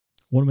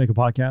Want to make a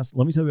podcast?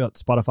 Let me tell you about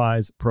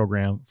Spotify's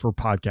program for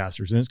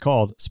podcasters, and it's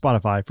called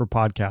Spotify for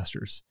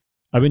Podcasters.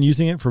 I've been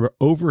using it for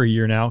over a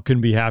year now.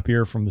 Couldn't be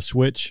happier from the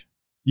switch.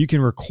 You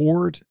can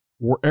record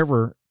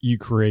wherever you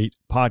create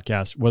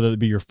podcasts, whether it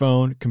be your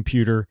phone,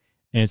 computer,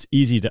 and it's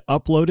easy to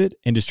upload it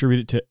and distribute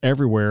it to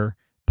everywhere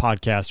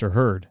podcasts are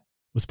heard.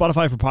 With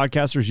Spotify for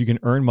Podcasters, you can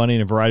earn money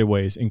in a variety of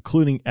ways,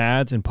 including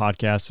ads and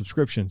podcast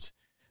subscriptions.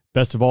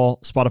 Best of all,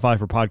 Spotify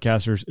for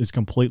Podcasters is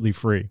completely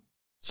free.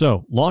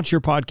 So launch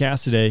your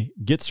podcast today.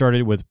 Get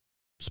started with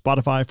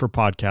Spotify for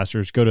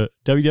Podcasters. Go to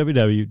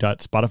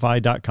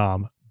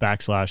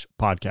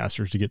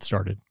www.spotify.com/podcasters to get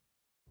started.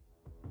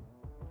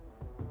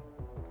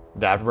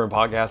 The Afterburn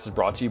Podcast is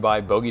brought to you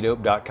by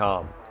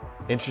BogeyDope.com.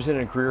 Interested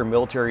in a career in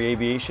military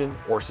aviation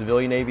or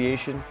civilian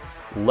aviation?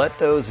 Let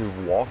those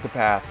who've walked the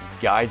path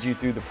guide you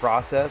through the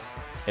process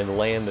and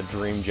land the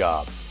dream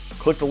job.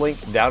 Click the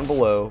link down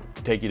below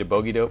to take you to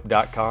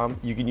BogeyDope.com.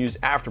 You can use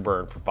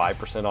Afterburn for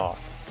 5% off.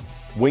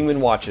 Wingman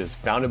Watches,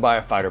 founded by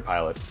a fighter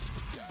pilot.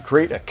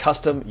 Create a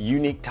custom,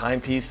 unique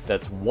timepiece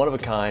that's one of a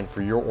kind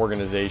for your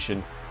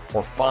organization,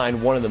 or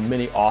find one of the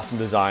many awesome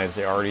designs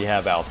they already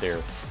have out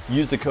there.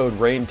 Use the code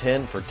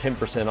RAIN10 for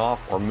 10%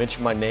 off, or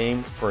mention my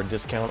name for a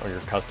discount on your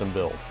custom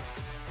build.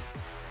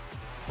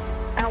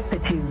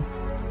 Altitude.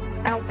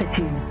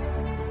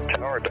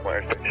 Tower,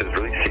 Delaware 6 is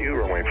release to you,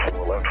 runway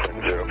 4 left,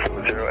 wind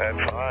 040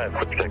 at 5,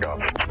 clear for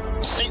takeoff.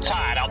 Seats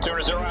high,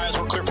 altimeter 0 eyes,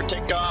 we're clear for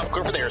takeoff,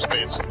 clear for the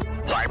airspace.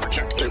 Driver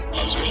check 2.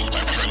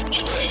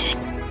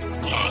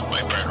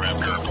 My right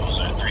ramp curve was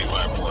at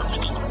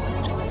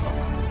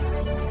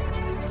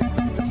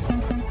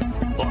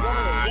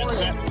 354.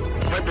 Set.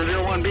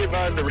 Viper 01, be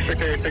advised, the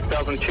restricted area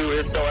 6002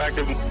 is still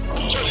active.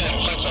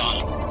 Lights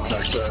on.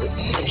 Next,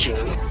 picture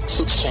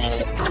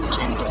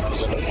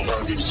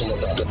 610,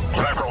 15,000,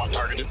 Driver 1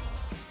 targeted.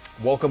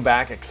 Welcome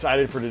back.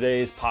 Excited for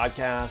today's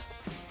podcast.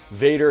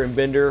 Vader and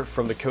Bender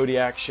from the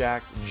Kodiak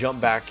Shack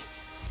jump back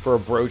for a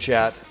bro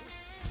chat.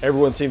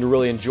 Everyone seemed to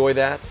really enjoy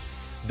that.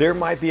 There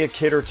might be a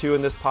kid or two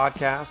in this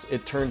podcast.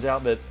 It turns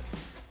out that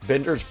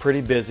Bender's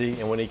pretty busy,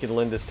 and when he can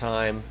lend his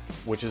time,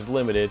 which is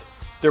limited,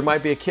 there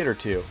might be a kid or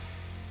two.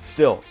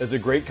 Still, it's a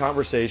great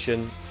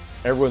conversation.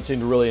 Everyone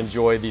seemed to really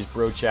enjoy these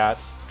bro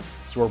chats,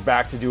 so we're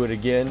back to do it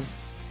again.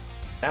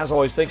 As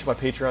always, thanks to my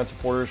Patreon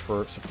supporters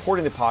for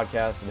supporting the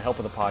podcast and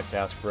helping the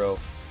podcast grow.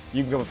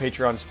 You can become a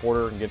Patreon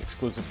supporter and get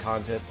exclusive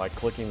content by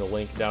clicking the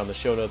link down in the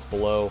show notes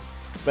below.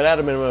 But at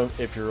a minimum,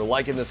 if you're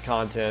liking this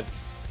content,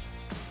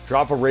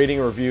 drop a rating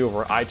or review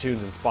over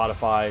iTunes and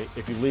Spotify.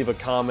 If you leave a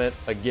comment,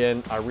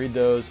 again, I read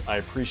those. I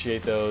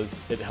appreciate those.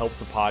 It helps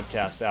the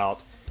podcast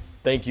out.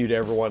 Thank you to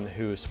everyone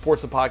who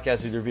supports the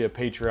podcast either via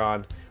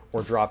Patreon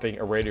or dropping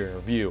a rating or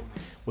review.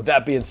 With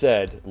that being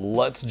said,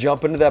 let's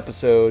jump into the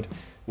episode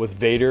with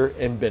Vader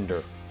and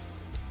Bender.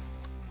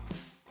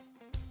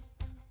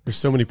 There's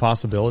so many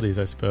possibilities,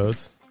 I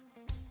suppose.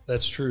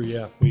 That's true.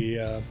 Yeah.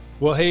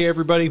 Well, hey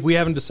everybody, we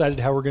haven't decided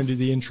how we're going to do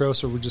the intro,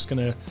 so we're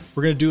going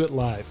to do it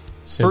live.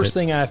 First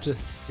thing I have to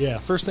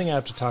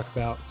talk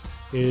about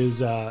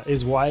is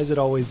why is it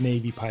always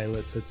Navy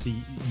pilots that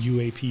see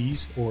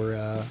UAPs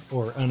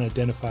or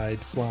unidentified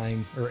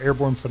flying or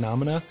airborne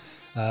phenomena,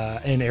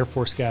 and Air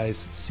Force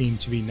guys seem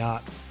to be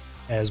not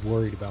as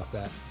worried about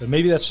that. But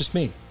maybe that's just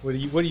me. What do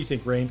you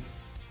think, Rain?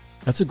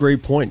 That's a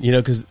great point,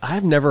 because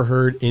I've never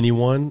heard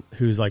anyone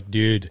who's like,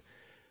 dude,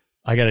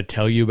 I got to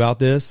tell you about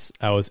this.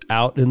 I was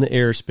out in the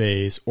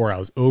airspace or I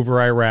was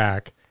over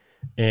Iraq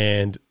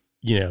and,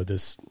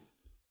 this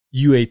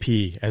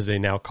UAP, as they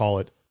now call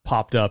it,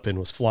 popped up and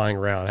was flying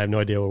around. I have no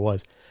idea what it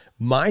was.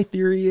 My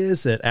theory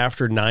is that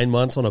after 9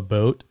 months on a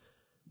boat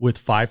with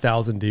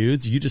 5,000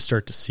 dudes, you just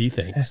start to see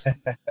things.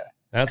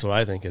 That's what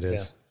I think it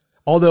is. Yeah.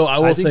 Although I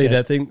will say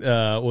that thing,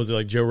 was it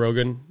like Joe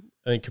Rogan?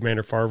 I think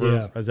Commander Farver.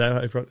 Yeah. Is that how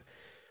I put it?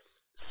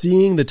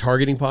 Seeing the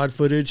targeting pod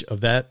footage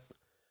of that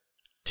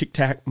Tic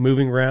Tac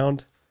moving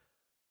around,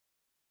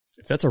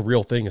 if that's a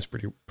real thing, it's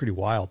pretty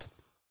wild.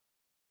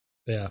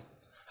 Yeah.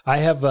 I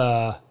have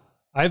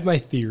my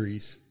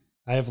theories.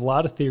 I have a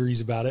lot of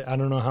theories about it. I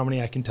don't know how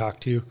many I can talk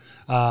to.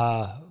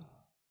 But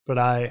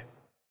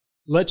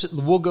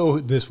we'll go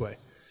this way.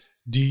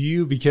 Do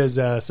you, because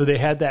so they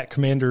had that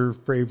Commander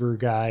Fravor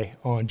guy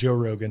on Joe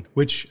Rogan,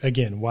 which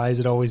again, why is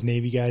it always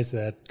Navy guys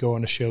that go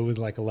on a show with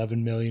like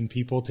 11 million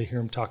people to hear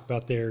them talk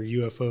about their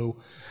UFO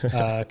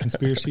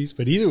conspiracies?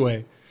 But either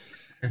way,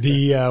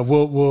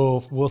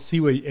 we'll see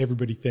what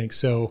everybody thinks.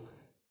 So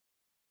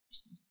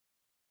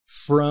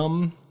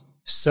from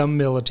some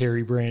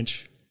military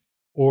branch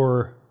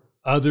or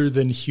other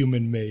than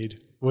human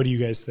made, what do you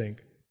guys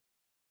think?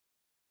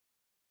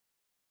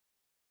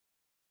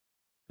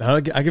 I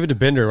give it to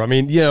Bender. I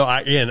mean,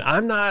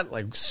 I'm not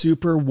like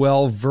super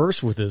well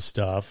versed with this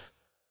stuff.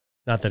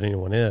 Not that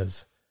anyone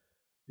is.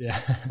 Yeah.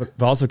 but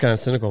also kind of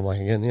cynical. I'm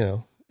like, again,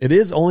 it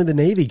is only the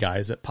Navy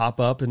guys that pop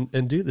up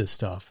and do this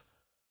stuff.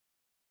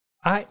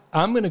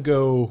 I'm going to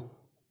go,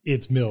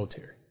 it's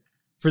military.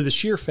 For the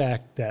sheer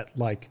fact that,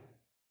 like,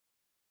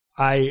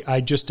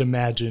 I just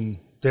imagine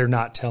they're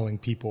not telling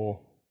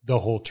people the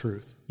whole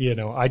truth.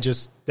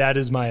 That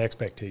is my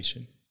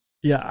expectation.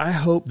 Yeah, I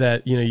hope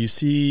that, you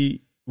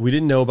see, we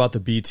didn't know about the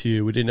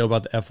B2, we didn't know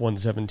about the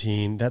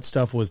F-117. That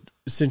stuff was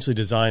essentially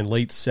designed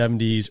late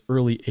 70s,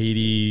 early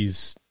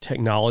 80s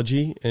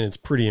technology, and it's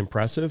pretty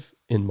impressive,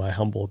 in my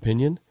humble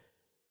opinion.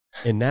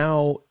 And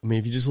now, I mean,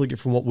 if you just look at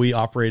from what we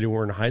operated when we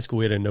were in high school,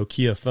 we had a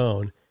Nokia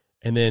phone,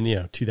 and then,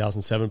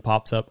 2007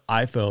 pops up,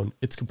 iPhone.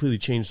 It's completely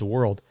changed the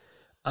world.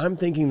 I'm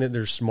thinking that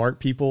there's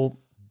smart people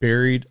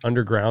buried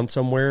underground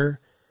somewhere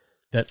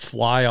that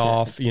fly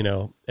off,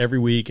 every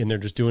week, and they're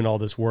just doing all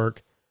this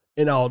work.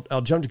 And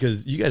I'll jump to,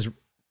 because you guys,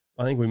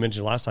 I think we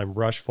mentioned last time,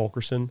 Rush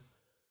Fulkerson.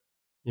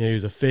 He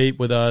was a Fate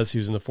with us. He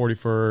was in the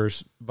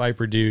 41st,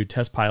 Viper dude,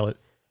 test pilot.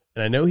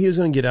 And I know he was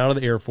going to get out of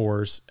the Air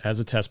Force as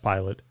a test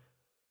pilot,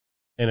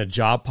 and a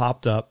job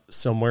popped up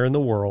somewhere in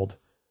the world.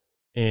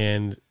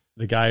 And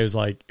the guy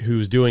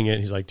who's doing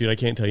it, he's like, dude, I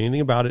can't tell you anything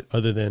about it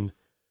other than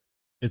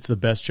it's the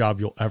best job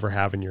you'll ever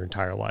have in your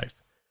entire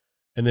life.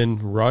 And then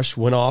Rush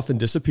went off and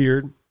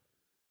disappeared.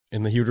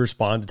 And then he would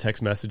respond to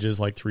text messages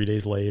like 3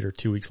 days late or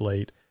 2 weeks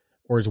late.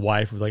 Or his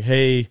wife was like,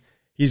 hey,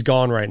 he's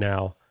gone right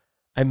now.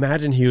 I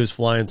imagine he was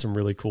flying some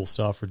really cool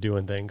stuff or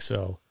doing things.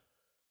 So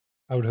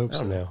I would hope so.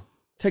 I don't know.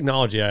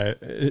 Technology, there's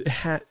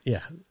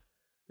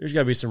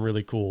got to be some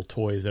really cool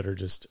toys that are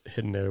just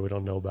hidden there we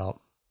don't know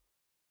about.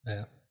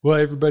 Yeah. Well,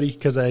 everybody,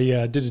 because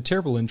I did a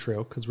terrible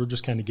intro because we're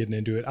just kind of getting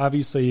into it.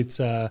 Obviously,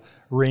 it's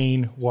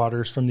Rain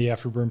Waters from the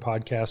Afterburn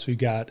podcast. We've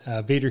got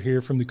Vader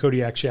here from the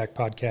Kodiak Shack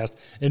podcast,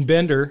 and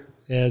Bender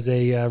as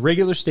a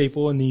regular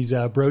staple in these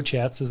bro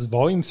chats. This is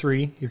volume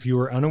 3, if you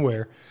were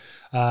unaware.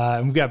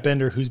 And we've got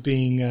Bender, who's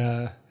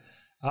being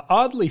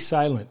oddly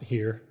silent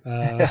here.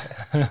 Yeah,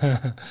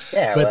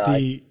 but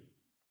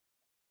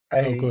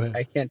go ahead.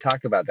 I can't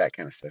talk about that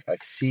kind of stuff.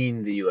 I've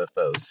seen the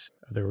UFOs.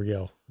 There we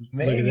go.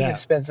 Maybe I've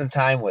spent some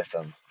time with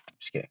them.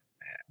 Just kidding.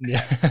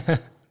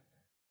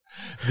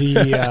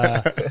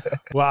 Yeah.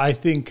 Well, I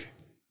think,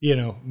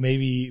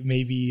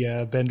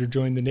 maybe Bender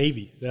joined the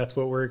Navy. That's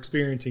what we're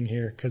experiencing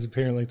here, because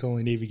apparently it's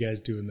only Navy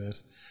guys doing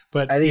this.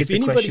 But I think if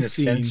it's a question anybody's of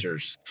seen,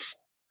 sensors.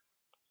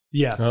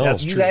 Yeah,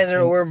 that's you true. guys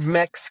we're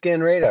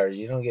Mexican radars.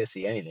 You don't get to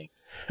see anything.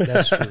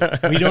 That's true.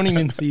 We don't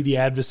even see the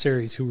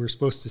adversaries who we're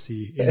supposed to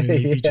see in an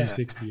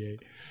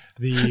APG-68.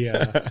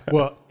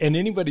 And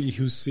anybody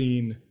who's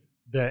seen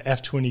the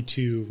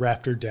F-22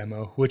 Raptor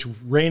demo, which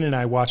Rain and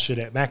I watched it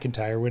at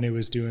McIntyre when it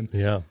was doing.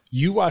 Yeah.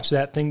 You watch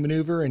that thing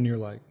maneuver and you're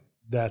like,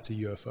 that's a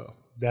UFO.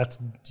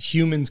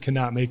 Humans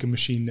cannot make a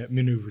machine that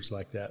maneuvers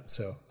like that.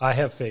 So I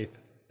have faith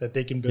that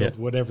they can build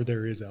whatever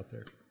there is out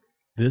there.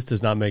 This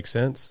does not make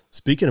sense.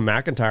 Speaking of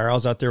McIntyre, I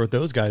was out there with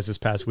those guys this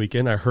past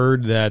weekend. I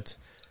heard that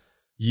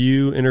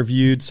you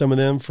interviewed some of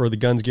them for the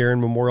Guns Garin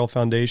Memorial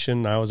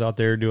Foundation. I was out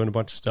there doing a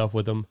bunch of stuff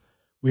with them.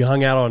 We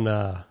hung out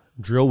on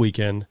drill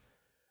weekend.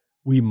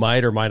 We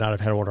might or might not have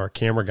had one of our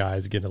camera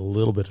guys get in a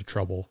little bit of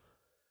trouble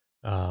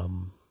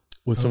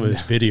with some of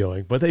his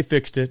videoing, but they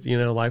fixed it.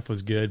 Life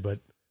was good, but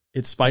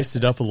it spiced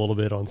it up a little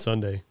bit on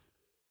Sunday.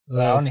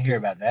 Well, I want to hear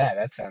about that.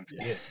 That sounds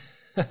good.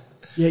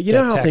 Yeah, you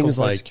know how things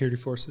like security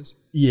forces.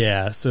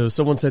 Yeah, so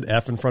someone said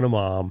F in front of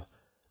mom,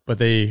 but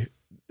they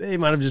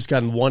might have just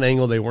gotten one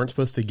angle they weren't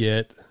supposed to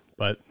get,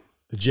 but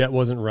the jet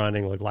wasn't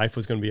running. Like life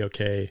was going to be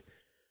okay.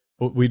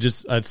 But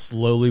I'd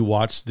slowly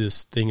watched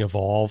this thing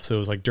evolve. So it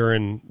was like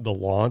during the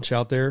launch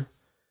out there,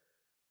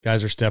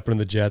 guys are stepping in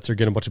the jets. They're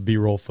getting a bunch of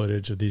B-roll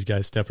footage of these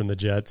guys stepping in the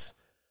jets.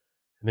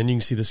 And then you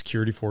can see the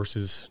security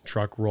forces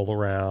truck roll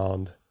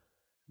around.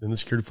 Then the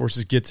security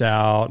forces gets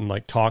out and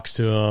like talks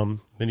to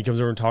him. Then he comes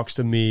over and talks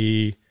to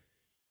me. And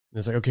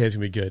it's like, okay, it's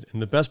gonna be good.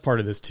 And the best part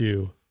of this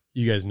too,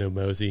 you guys know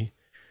Mosey.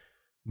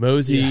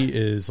 Mosey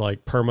is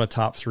like perma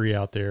top 3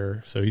 out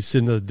there. So he's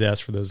sitting at the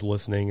desk for those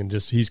listening, and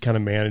he's kind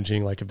of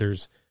managing, like if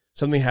there's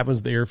something happens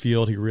at the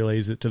airfield, he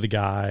relays it to the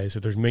guys.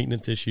 If there's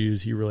maintenance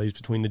issues, he relays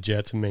between the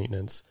jets and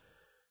maintenance.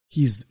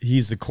 He's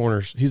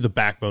the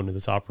backbone of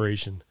this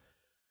operation.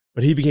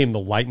 But he became the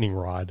lightning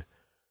rod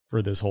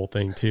for this whole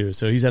thing too.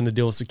 So he's having to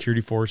deal with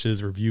security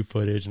forces, review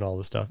footage, and all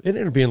this stuff. It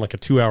ended up being like a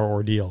 2-hour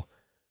ordeal.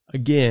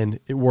 Again,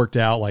 it worked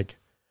out, like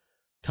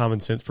common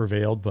sense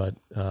prevailed, but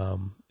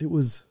it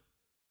was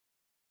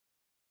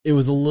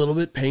a little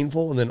bit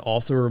painful, and then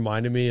also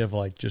reminded me of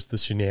like just the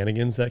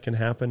shenanigans that can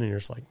happen. And you're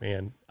just like,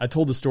 man, I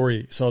told the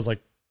story. So I was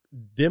like,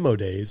 demo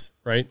days,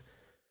 right?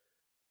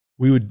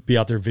 We would be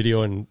out there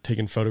videoing,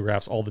 taking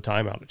photographs all the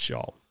time out at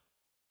Shaw.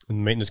 And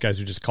the maintenance guys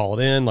would just call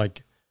it in.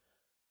 Like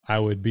I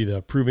would be the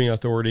approving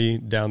authority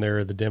down there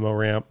at the demo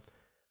ramp.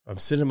 I'm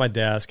sitting at my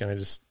desk,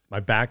 and my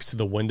back's to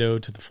the window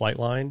to the flight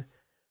line.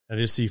 I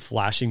just see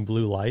flashing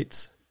blue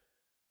lights.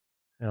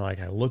 And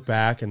I look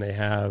back, and they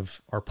have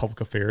our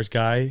public affairs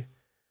guy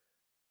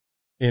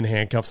in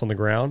handcuffs on the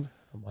ground.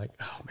 I'm like,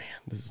 oh man,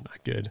 this is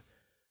not good.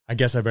 I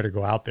guess I better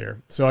go out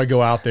there. So I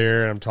go out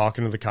there, and I'm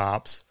talking to the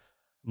cops.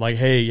 I'm like,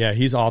 hey, yeah,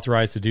 he's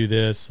authorized to do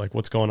this. Like,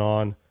 what's going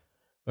on?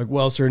 Like,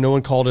 well, sir, no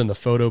one called in the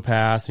photo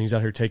pass, and he's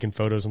out here taking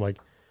photos. I'm like,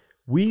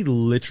 we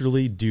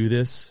literally do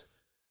this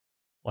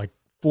like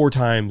 4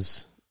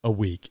 times a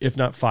week, if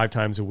not 5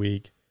 times a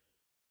week.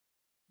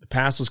 The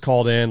pass was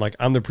called in. Like,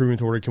 I'm the approving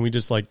authority. Can we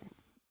just like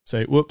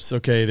say, whoops,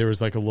 okay, there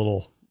was like a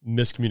little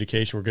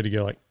miscommunication. We're good to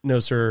go. Like, no,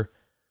 sir,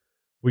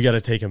 we got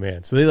to take him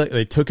in. So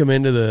they took him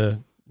into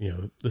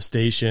the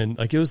station.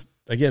 Like, it was,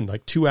 again,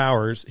 like 2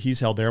 hours. He's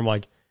held there. I'm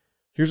like,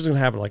 here's what's going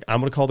to happen. Like, I'm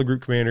going to call the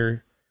group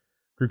commander.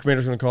 Group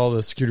commander's going to call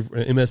the security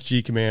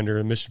MSG commander,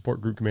 the mission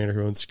support group commander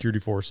who owns security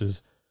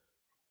forces.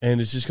 And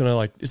it's just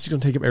going to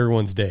take up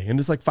everyone's day. And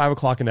it's like 5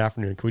 o'clock in the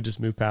afternoon. Can we just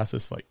move past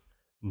this? Like,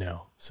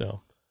 no.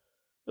 So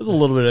there's a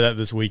little bit of that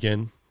this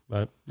weekend,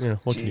 but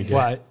what can you do?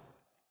 Well,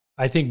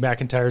 I think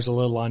McIntyre's a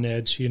little on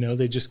edge.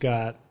 They just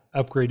got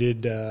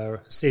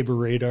upgraded Saber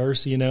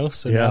radars,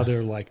 so now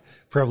they're like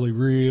probably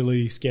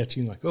really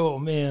sketching, like, oh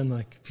man,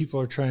 like people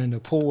are trying to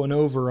pull one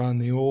over on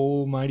the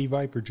old mighty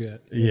Viper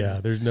jet.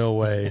 Yeah, there's no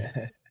way.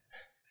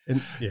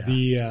 And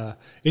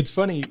it's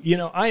funny,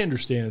 I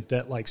understand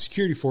that like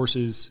security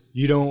forces,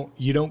 you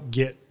don't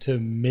get to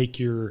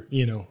make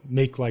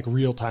make like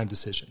real time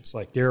decisions.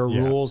 Like there are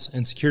rules,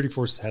 and security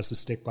forces has to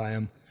stick by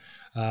them.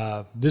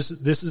 This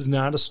is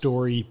not a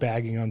story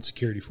bagging on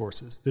security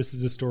forces. This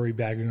is a story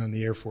bagging on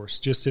the Air Force.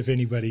 Just if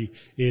anybody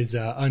is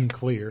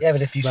unclear. Yeah,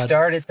 but if you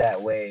start it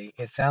that way,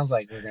 it sounds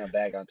like we're going to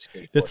bag on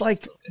security forces. It's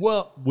like,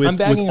 I'm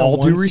bagging with all on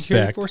one due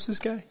security respect. Forces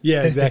guy.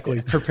 Yeah,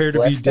 exactly. Prepare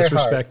to be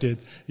disrespected.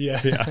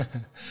 Yeah.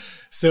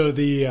 So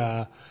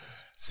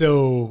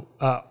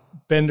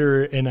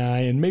Bender and I,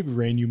 and maybe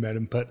Rain, you met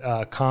him,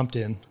 but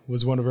Compton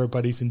was one of our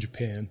buddies in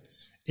Japan,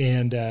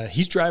 and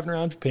he's driving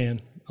around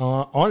Japan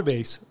on a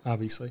base,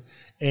 obviously,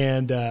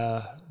 and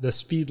the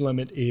speed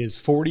limit is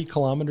 40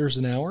 kilometers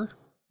an hour,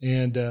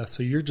 and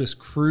so you're just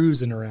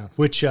cruising around.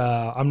 Which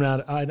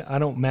I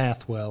don't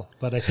math well,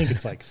 but I think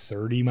it's like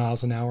 30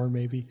 miles an hour,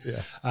 maybe.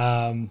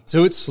 Yeah.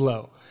 So it's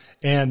slow,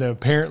 and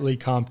apparently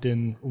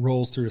Compton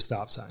rolls through a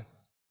stop sign,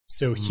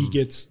 so he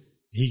gets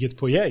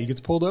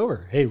pulled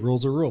over. Hey,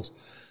 rules are rules.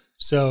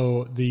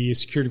 So the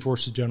security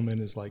forces gentleman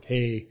is like,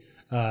 hey,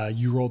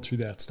 you rolled through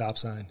that stop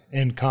sign.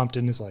 And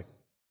Compton is like,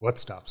 what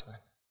stop sign?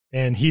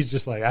 And he's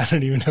just like, I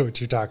don't even know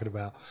what you're talking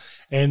about.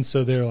 And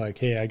so they're like,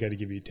 hey, I got to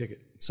give you a ticket.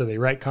 So they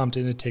write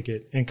Compton a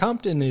ticket. And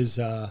Compton is,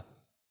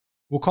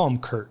 we'll call him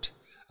Kurt.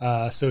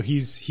 So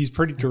he's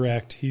pretty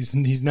direct.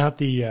 He's not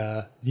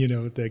the,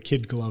 the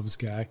kid gloves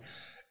guy.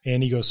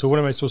 And he goes, so what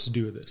am I supposed to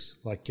do with this?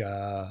 Like, do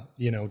I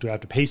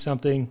have to pay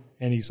something?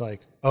 And he's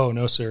like, oh,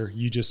 no, sir.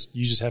 You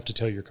just have to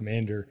tell your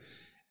commander.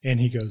 And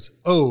he goes,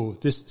 oh,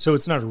 so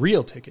it's not a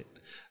real ticket.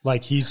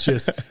 Like he's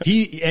just,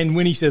 and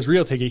when he says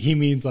real ticket, he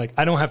means like,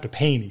 I don't have to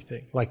pay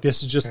anything. Like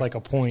this is just like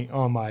a point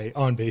on my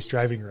on-base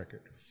driving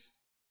record.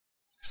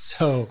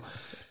 So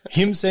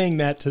him saying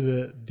that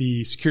to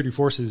the security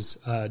forces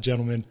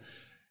gentleman,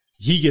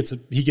 he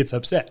gets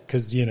upset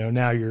because,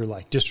 now you're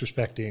like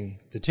disrespecting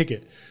the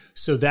ticket.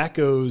 So that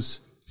goes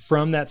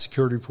from that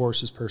security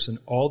forces person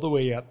all the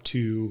way up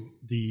to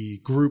the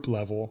group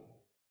level,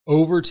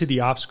 over to the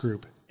ops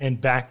group, and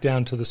back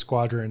down to the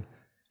squadron.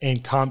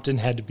 And Compton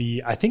had to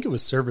be, I think it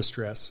was service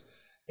dress,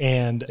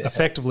 and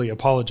effectively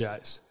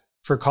apologize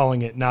for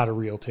calling it not a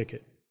real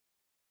ticket.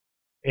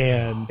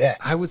 And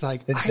I was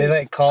like,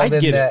 they called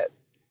in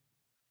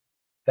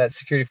that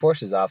security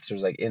forces officer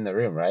was like in the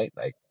room, right?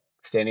 Like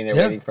standing there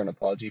waiting for an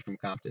apology from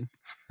Compton.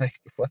 Like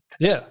what?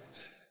 Yeah.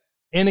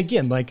 And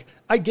again, like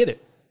I get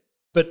it,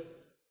 but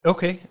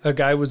okay, a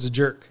guy was a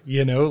jerk,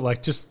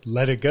 like just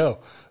let it go.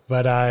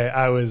 But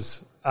I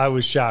was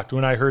shocked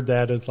when I heard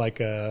that as like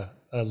a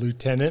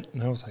lieutenant,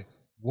 and I was like,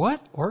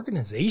 what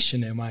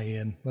organization am I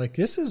in? Like,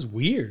 this is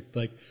weird.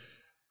 Like,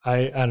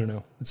 I don't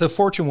know. It's a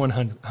Fortune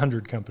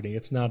 100 company.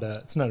 It's not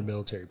a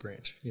military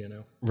branch,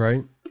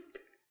 Right.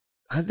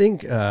 I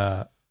think,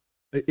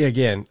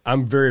 again,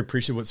 I'm very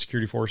appreciative of what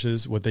security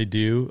forces, what they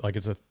do. Like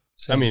it's a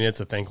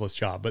thankless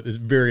job, but it's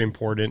very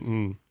important,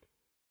 and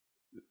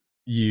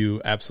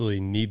you absolutely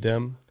need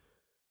them.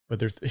 But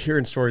they're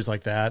hearing stories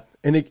like that.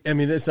 And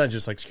it's not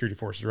just like security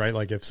forces, right?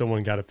 Like if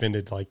someone got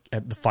offended, like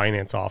at the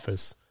finance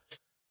office,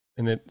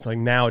 and it's like,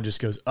 now it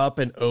just goes up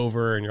and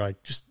over, and you're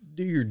like, just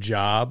do your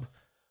job.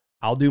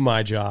 I'll do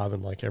my job.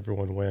 And like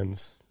everyone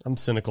wins. I'm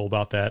cynical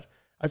about that.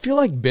 I feel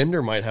like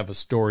Bender might have a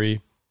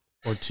story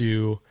or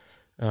two,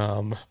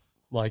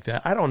 like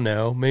that. I don't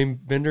know. Maybe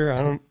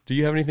Bender, do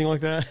you have anything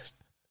like that?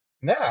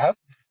 No, I'm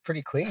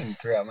pretty clean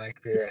throughout my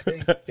career, I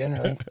think,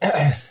 generally.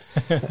 I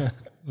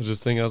was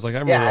just thinking, I was like,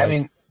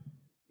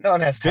 no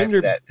one has time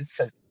for that. It's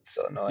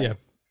so annoying. Yeah.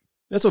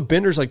 That's what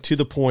Bender's like, to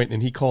the point,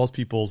 and he calls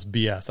people's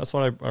BS. That's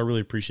what I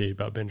really appreciate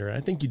about Bender. And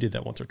I think you did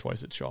that once or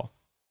twice at Shaw.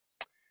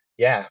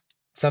 Yeah.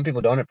 Some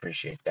people don't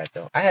appreciate that,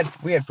 though.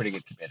 We had pretty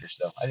good commanders,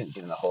 though. I didn't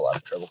get in a whole lot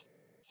of trouble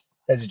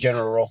as a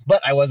general rule.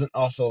 But I wasn't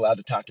also allowed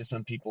to talk to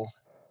some people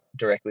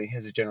directly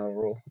as a general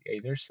rule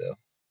either, so.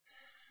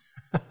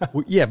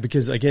 Well, yeah,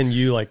 because again,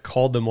 you like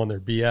called them on their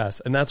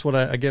BS, and that's what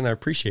I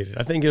appreciated.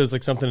 I think it was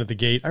like something at the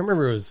gate. I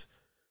remember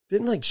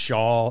didn't like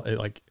Shaw, it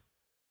like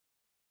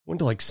went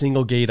to like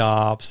single gate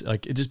ops.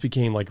 Like it just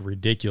became like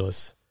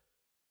ridiculous.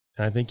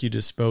 And I think you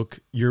just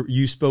spoke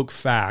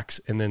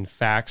facts, and then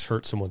facts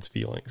hurt someone's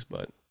feelings,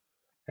 but.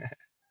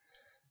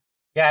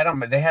 Yeah,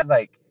 they had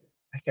like,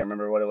 I can't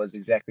remember what it was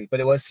exactly, but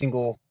it was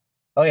single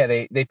Oh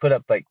yeah, they put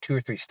up like 2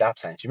 or 3 stop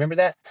signs. You remember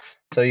that?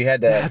 So you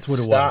had to That's what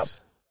it stop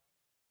was.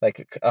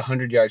 like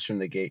 100 yards from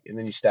the gate, and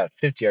then you stopped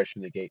 50 yards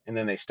from the gate, and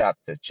then they stopped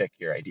to check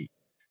your ID.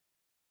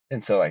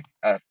 And so like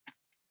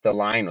the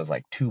line was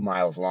like 2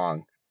 miles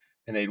long,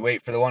 and they'd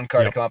wait for the one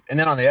car to Yep. come up, and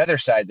then on the other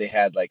side they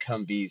had like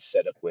Humvees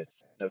set up with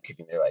no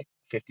kidding, they're like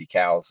 50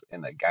 cows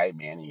and a guy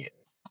manning it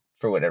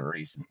for whatever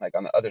reason, like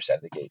on the other side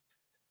of the gate.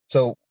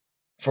 So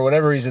for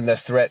whatever reason, the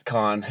threat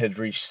con had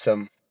reached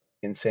some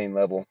insane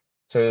level.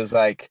 So it was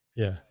like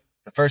Yeah.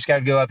 the first guy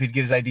would go up, he'd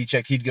get his ID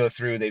checked, he'd go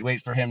through, they'd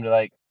wait for him to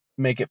like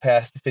make it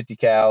past the 50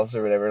 cows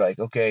or whatever, like,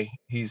 okay,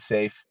 he's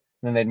safe.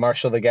 And then they'd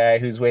marshal the guy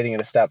who's waiting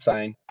at a stop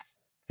sign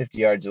 50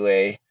 yards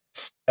away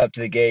up to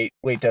the gate,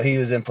 wait till he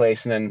was in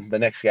place, and then the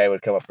next guy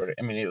would come up.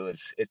 I mean,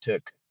 it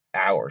took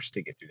hours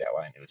to get through that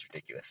line. It was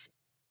ridiculous.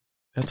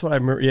 That's what I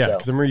remember. Yeah. So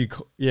Cause I remember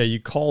you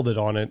called it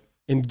on it,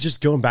 and just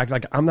going back,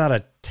 like I'm not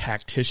a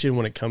tactician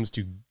when it comes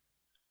to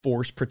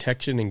force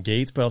protection and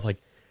gates, but I was like,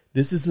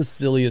 this is the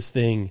silliest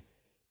thing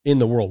in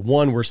the world.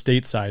 One, we're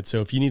stateside.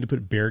 So if you need to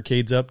put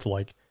barricades up to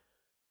like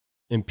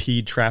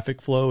impede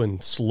traffic flow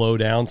and slow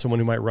down someone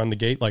who might run the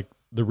gate, like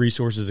the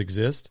resources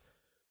exist,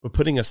 but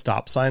putting a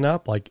stop sign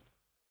up, like,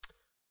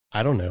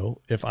 I don't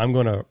know if I'm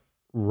going to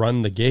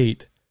run the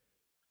gate,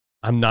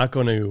 I'm not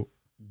going to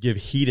give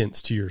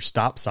heedance to your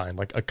stop sign,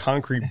 like a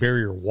concrete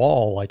barrier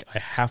wall. Like I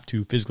have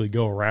to physically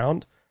go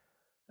around.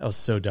 That was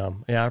so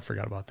dumb. Yeah. I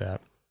forgot about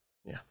that.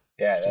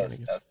 yeah, that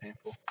was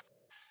painful.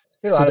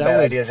 There's a So lot of that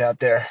bad was- ideas out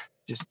there.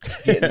 Just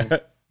getting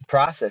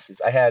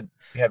processes. We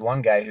had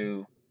one guy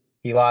who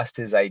he lost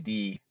his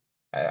ID.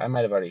 I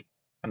might have already.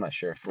 I'm not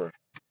sure if we're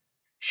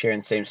sharing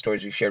the same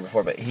stories we shared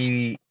before, but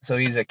he's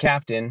a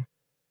captain,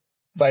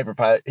 Viper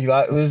pilot. He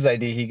loses his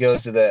ID. He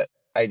goes to the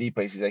ID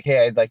place. He's like,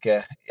 "Hey, I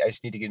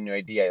just need to get a new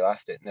ID. I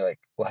lost it." And they're like,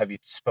 "Well, have you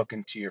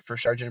spoken to your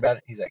first sergeant about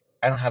it?" He's like,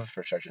 "I don't have a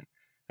first sergeant.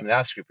 I'm an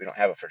ops group. We don't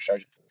have a first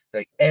sergeant."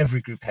 They're like,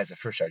 every group has a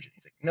first sergeant.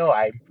 He's like, "No,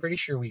 I'm pretty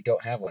sure we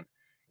don't have one."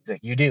 He's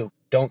like, "You do.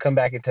 Don't come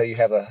back until you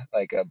have a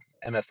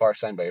MFR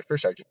signed by your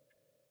first sergeant."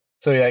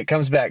 So he like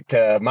comes back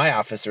to my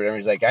office or whatever.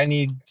 He's like, "I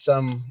need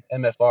some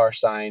MFR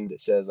signed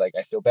that says like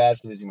I feel bad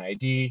for losing my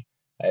ID.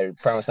 I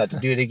promise not to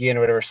do it again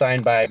or whatever,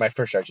 signed by my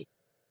first sergeant."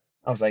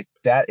 I was like,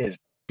 that is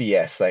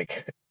BS.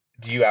 Like,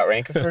 do you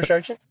outrank a first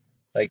sergeant?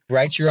 Like,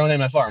 write your own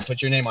MFR and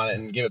put your name on it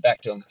and give it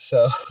back to him.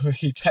 So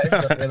he types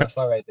up the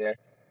MFR right there.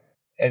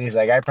 And he's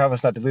like, "I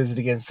promise not to lose it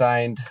again,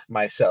 signed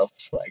myself,"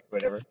 like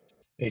whatever. And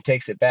he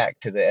takes it back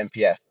to the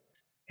MPF.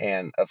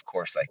 And of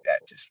course, like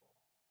that just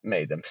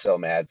made them so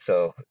mad.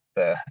 So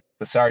the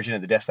sergeant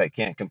at the desk like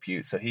can't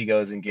compute. So he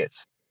goes and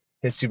gets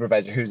his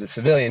supervisor, who's a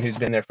civilian who's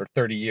been there for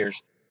 30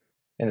 years.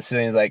 And the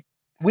civilian's like,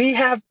 "We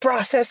have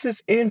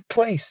processes in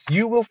place.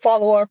 You will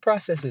follow our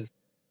processes.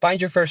 Find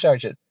your first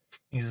sergeant."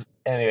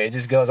 Anyway, it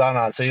just goes on and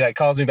on. So he like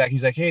calls me back.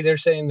 He's like, "Hey, they're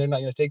saying they're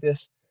not going to take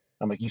this."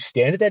 I'm like, "You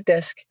stand at that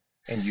desk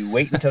and you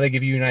wait until they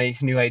give you a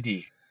new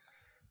ID."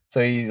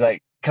 So he's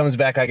like, comes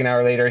back like an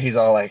hour later. He's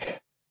all like,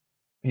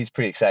 he's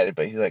pretty excited,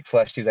 but he's like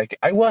flushed. He's like,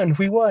 "I won.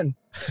 We won."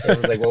 And I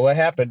was like, "Well, what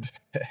happened?"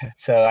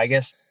 So I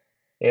guess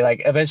they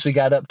like eventually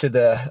got up to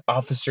the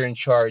officer in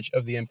charge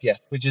of the MPF,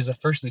 which is a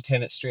first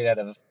lieutenant straight out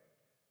of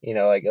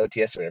like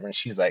OTS or whatever. And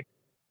she's like,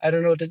 "I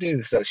don't know what to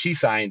do." So she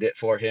signed it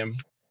for him.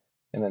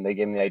 And then they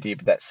gave him the ID.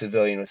 But that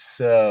civilian was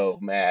so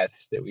mad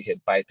that we had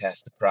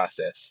bypassed the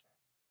process.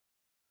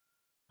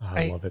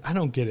 I love it. I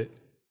don't get it.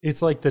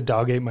 It's like the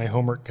dog ate my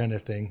homework kind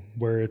of thing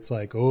where it's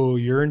like, "Oh,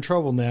 you're in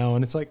trouble now."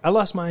 And it's like, I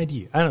lost my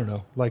ID. I don't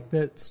know. Like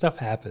that stuff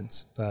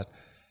happens. But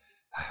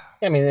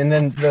I mean, and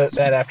then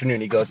that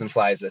afternoon he goes and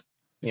flies a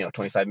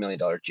 $25 million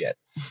jet.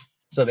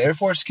 So the Air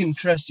Force can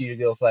trust you to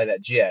go fly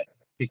that jet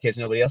because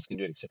nobody else can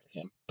do it except for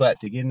him. But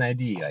to get an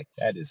ID, like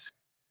that is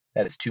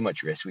too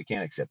much risk. We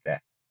can't accept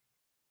that.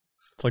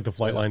 It's like the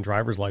Flightline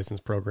driver's license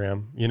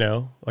program,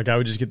 like I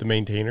would just get the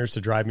maintainers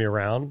to drive me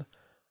around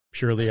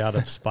purely out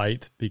of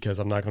spite because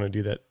I'm not going to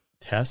do that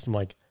test. I'm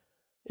like,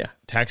 yeah,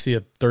 taxi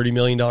a $30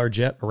 million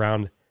jet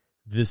around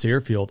this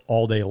airfield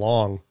all day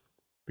long.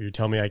 But you're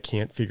telling me I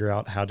can't figure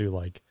out how to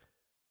like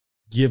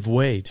give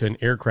way to an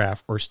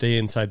aircraft or stay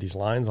inside these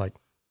lines. Like,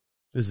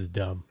 this is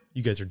dumb.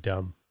 You guys are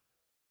dumb.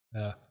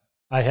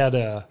 I had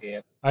a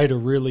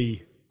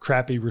really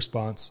crappy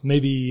response.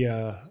 Maybe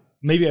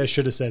I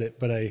should have said it,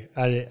 but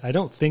I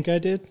don't think I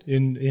did.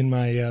 In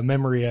my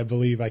memory, I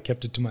believe I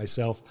kept it to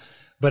myself.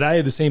 But I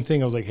had the same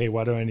thing. I was like, "Hey,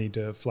 why do I need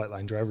a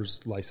Flightline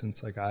driver's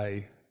license? Like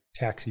I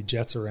taxi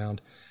jets around."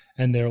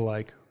 And they're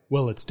like,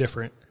 "Well, it's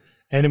different."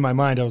 And in my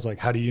mind, I was like,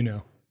 "How do you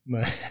know?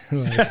 Like,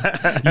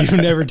 you've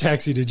never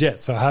taxied a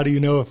jet, so how do you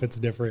know if it's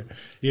different,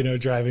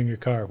 driving a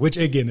car?" Which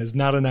again is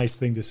not a nice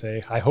thing to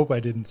say. I hope I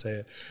didn't say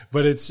it,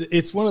 but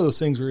it's one of those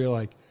things where you're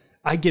like,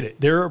 I get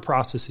it. There are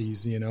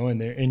processes,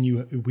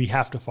 and we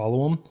have to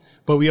follow them,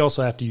 but we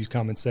also have to use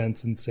common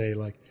sense and say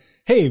like,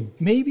 "Hey,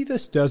 maybe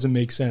this doesn't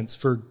make sense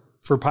for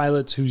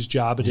pilots whose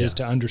job it is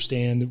to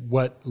understand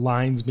what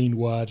lines mean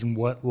what and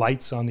what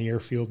lights on the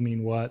airfield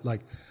mean what."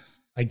 Like,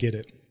 I get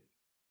it.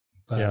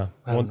 But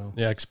I don't know.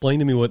 Yeah, explain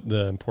to me what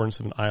the importance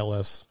of an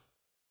ILS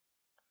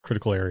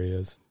critical area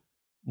is.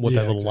 what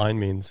Yeah, that little exactly. line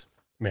means.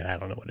 I mean, I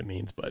don't know what it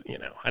means, but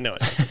I know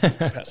it.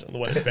 Pass on the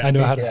way back. I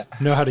know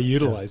how to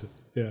utilize it.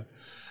 Yeah.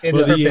 Its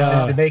Well, purpose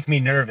the, is to make me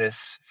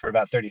nervous for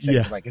about 30 seconds.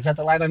 Yeah. I'm like, is that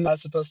the line I'm not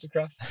supposed to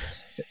cross?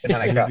 And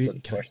then I cross it,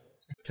 of Can course.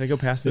 I go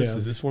past this? Yeah.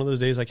 Is this one of those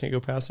days I can't go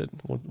past it?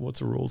 What's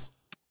the rules?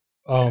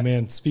 Oh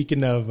man,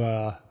 speaking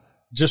of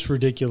just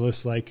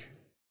ridiculous like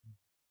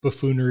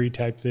buffoonery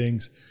type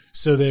things.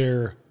 So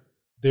they're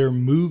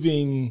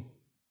moving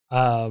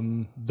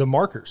the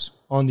markers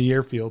on the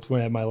airfield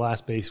when at my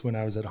last base when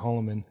I was at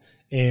Holloman,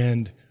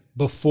 and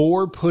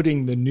before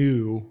putting the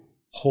new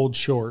hold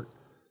short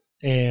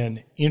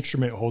and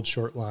instrument hold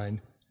short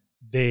line,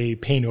 they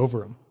paint over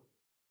them.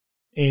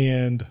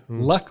 And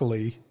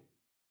luckily,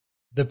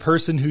 the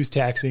person who's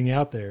taxiing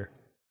out there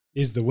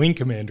is the wing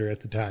commander at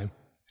the time.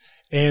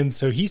 And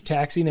so he's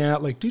taxiing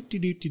out like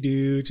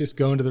just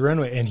going to the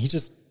runway, and he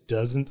just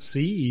doesn't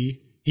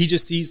see. He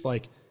just sees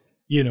like,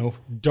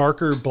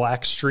 darker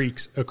black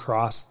streaks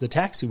across the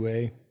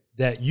taxiway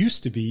that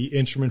used to be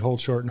instrument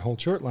hold short and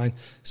hold short line.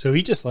 So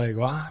he just like,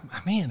 well,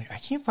 man, I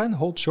can't find the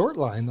hold short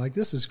line. Like,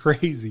 this is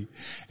crazy.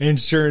 And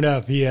sure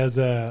enough, he has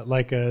a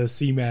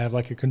CMAV,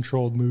 like a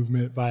controlled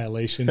movement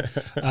violation,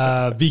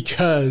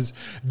 because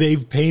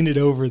they've painted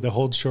over the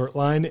hold short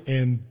line,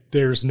 and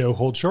there's no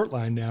hold short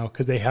line now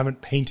because they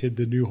haven't painted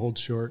the new hold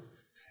short.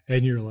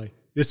 And you're like,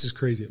 this is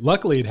crazy.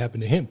 Luckily, it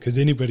happened to him because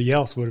anybody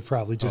else would have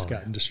probably just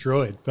gotten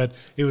destroyed. But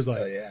it was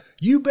like,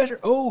 you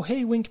better. Oh,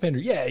 hey, wing commander.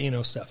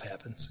 Yeah, stuff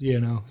happens.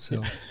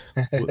 So,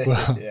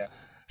 well, Yeah.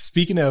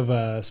 speaking of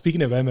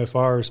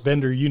MFRs,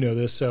 Bender, you know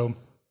this. So,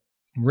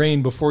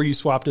 Rain, before you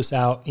swapped us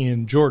out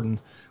in Jordan,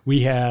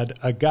 we had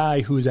a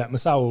guy who was at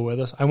Misawa with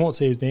us. I won't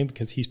say his name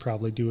because he's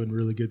probably doing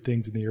really good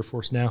things in the Air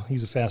Force now.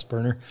 He's a fast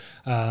burner,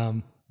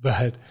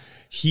 but.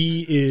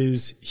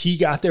 He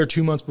got there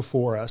 2 months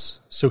before us,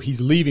 so he's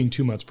leaving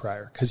 2 months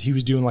prior because he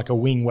was doing like a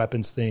wing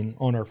weapons thing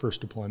on our first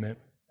deployment,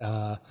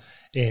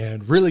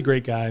 and really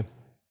great guy.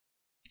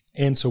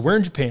 And so we're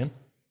in Japan.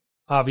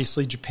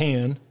 Obviously,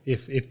 Japan.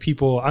 If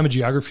people, I'm a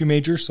geography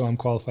major, so I'm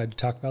qualified to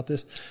talk about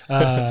this.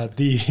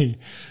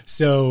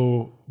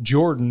 So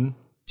Jordan,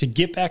 to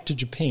get back to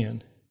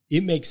Japan,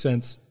 it makes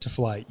sense to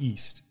fly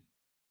east,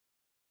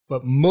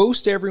 but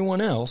most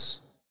everyone else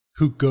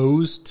who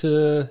goes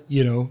to,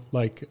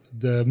 like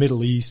the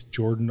Middle East,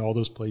 Jordan, all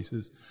those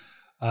places,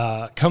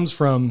 comes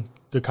from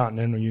the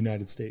continental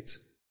United States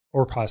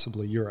or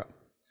possibly Europe.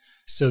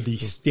 So the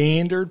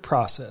standard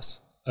process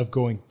of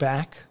going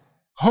back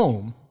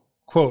home,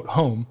 quote,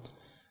 home,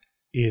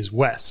 is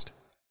west.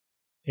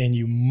 And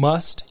you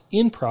must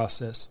in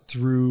process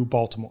through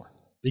Baltimore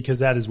because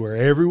that is where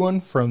everyone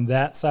from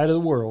that side of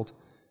the world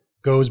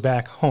goes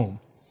back home.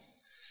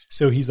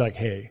 So he's like,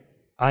 hey,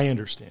 I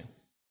understand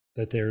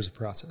that there's a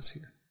process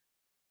here,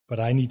 but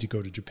I need to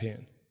go to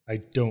Japan. I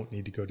don't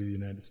need to go to the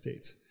United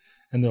States.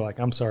 And they're like,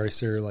 I'm sorry,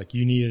 sir. Like,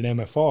 you need an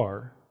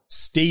MFR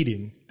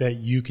stating that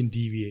you can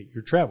deviate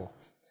your travel.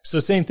 So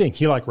same thing.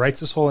 He like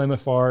writes this whole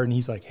MFR and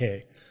he's like,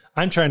 hey,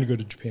 I'm trying to go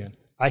to Japan.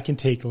 I can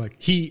take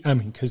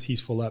because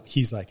he's full up.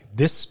 He's like,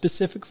 this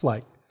specific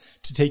flight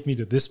to take me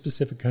to this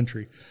specific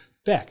country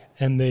back.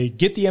 And they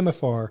get the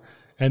MFR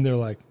and they're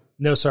like,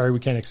 no, sorry, we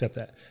can't accept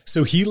that.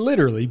 So he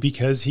literally,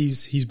 because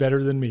he's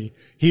better than me,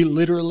 he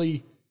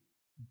literally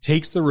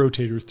takes the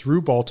rotator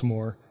through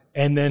Baltimore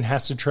and then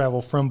has to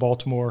travel from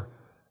Baltimore,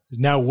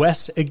 now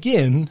west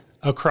again,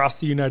 across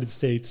the United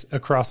States,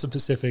 across the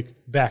Pacific,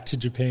 back to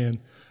Japan,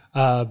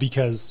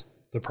 because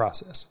the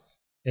process.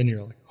 And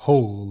you're like,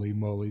 holy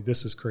moly,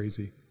 this is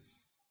crazy.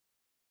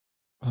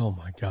 Oh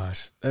my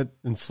gosh. That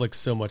inflicts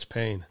so much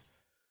pain.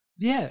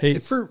 Yeah, Hey,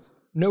 for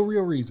no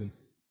real reason.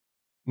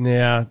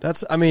 Yeah,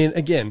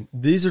 again,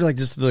 these are like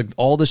just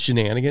all the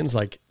shenanigans.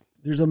 Like,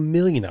 there's a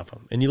million of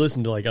them, and you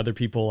listen to like other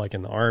people, like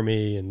in the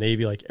Army and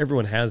Navy, like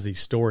everyone has these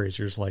stories.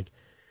 You're just like,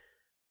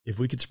 if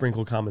we could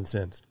sprinkle common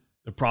sense.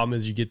 The problem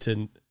is you get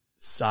to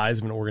size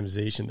of an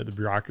organization that the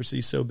bureaucracy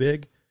is so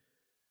big,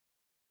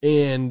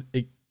 and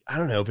I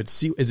don't know if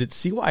is it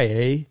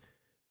CYA?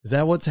 Is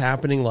that what's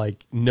happening?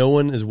 Like, no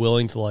one is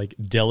willing to like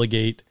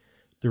delegate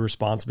the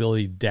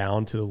responsibility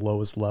down to the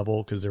lowest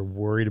level because they're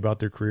worried about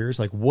their careers.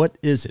 Like, what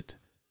is it?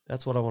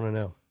 That's what I want to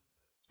know.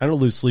 I don't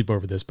lose sleep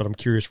over this, but I'm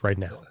curious right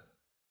now.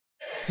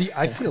 See,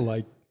 I feel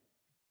like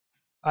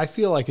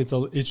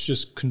it's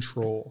just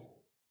control.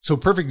 So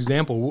perfect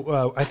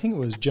example, I think it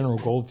was General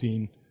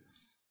Goldfein.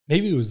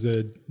 Maybe it was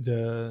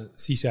the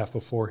CSAF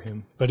before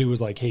him, but it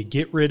was like, hey,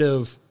 get rid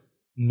of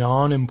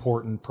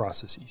non-important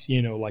processes.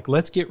 Like,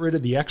 let's get rid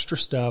of the extra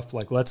stuff.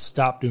 Like, let's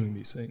stop doing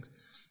these things.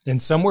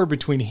 And somewhere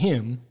between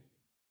him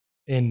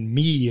and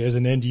me as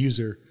an end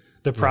user,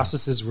 the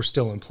processes were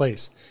still in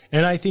place.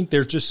 And I think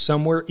there's just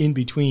somewhere in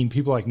between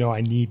people like, no, I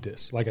need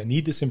this. Like, I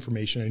need this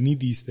information. I need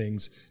these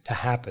things to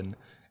happen.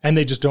 And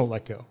they just don't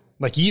let go.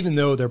 Like, even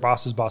though their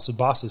bosses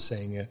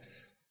saying it,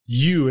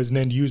 you as an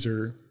end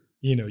user,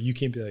 you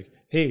can't be like,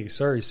 hey,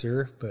 sorry,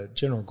 sir, but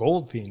General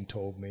Goldfein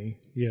told me,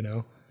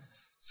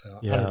 So,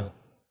 Yeah. I don't know.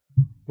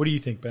 What do you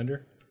think,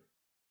 Bender?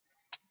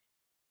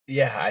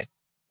 Yeah,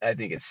 I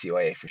think it's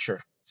CYA for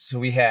sure. So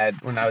we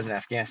had, when I was in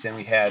Afghanistan,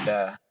 we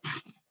had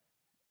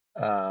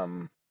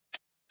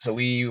So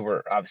we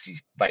were obviously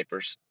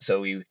Vipers.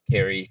 So we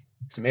carry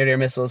some air-to-air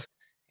missiles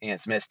and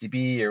some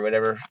SDB or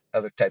whatever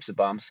other types of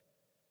bombs.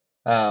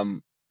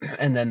 And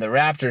then the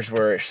Raptors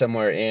were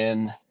somewhere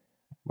in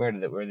were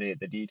they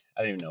the deed?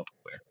 I don't even know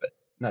where, but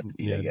not the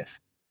deed, I Yeah. guess.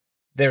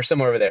 They were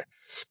somewhere over there.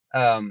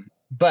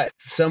 But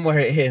somewhere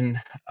in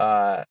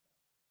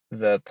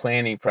the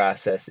planning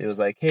process, it was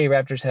like, hey,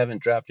 Raptors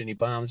haven't dropped any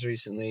bombs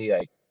recently.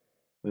 Like,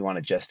 we want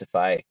to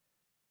justify,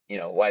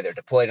 why they're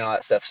deployed and all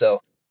that stuff.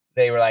 So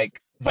they were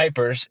like,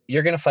 Vipers,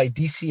 you're going to fight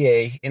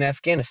DCA in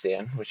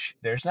Afghanistan, which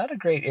there's not a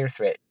great air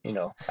threat,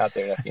 out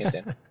there in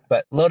Afghanistan.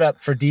 But load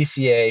up for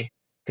DCA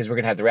because we're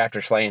going to have the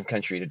Raptors fly in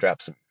country to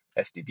drop some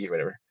SDB or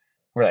whatever.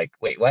 We're like,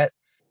 wait, what?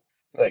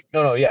 Like,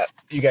 no, yeah,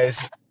 you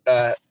guys,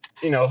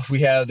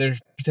 there's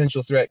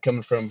potential threat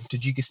coming from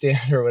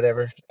Tajikistan or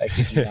whatever. I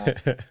kid you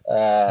not.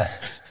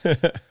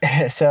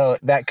 So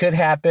that could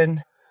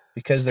happen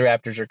because the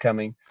Raptors are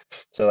coming.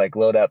 So like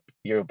load up,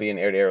 you'll be an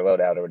air-to-air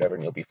loadout or whatever,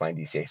 and you'll be flying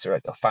DCA. So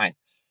right, oh, fine.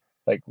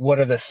 Like, what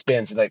are the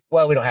spins? Like,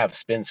 well, we don't have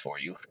spins for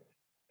you.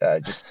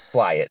 Just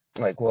fly it.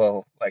 Like,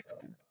 well, like,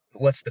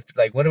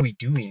 what are we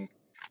doing?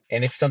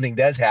 And if something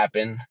does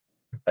happen,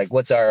 like,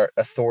 what's our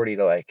authority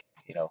to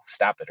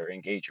stop it or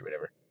engage or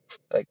whatever?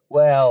 Like,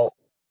 well,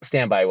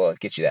 standby will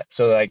get you that.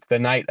 So like the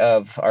night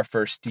of our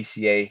first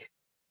DCA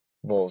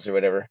vols or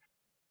whatever,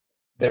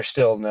 there's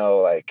still no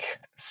like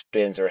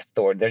spins or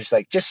authority. They're just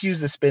like, just use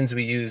the spins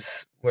we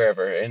use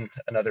wherever in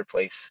another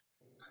place.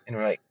 And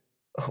we're like,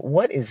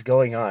 what is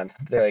going on?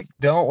 They're like,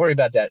 don't worry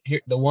about that.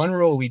 Here, the one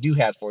rule we do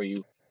have for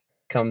you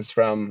comes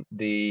from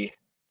I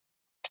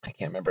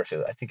can't remember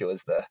I think it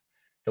was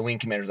the wing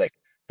commander's like,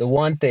 the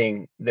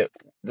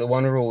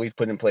one rule we've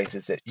put in place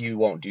is that you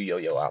won't do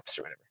yo-yo ops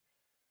or whatever.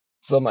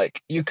 So I'm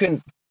like,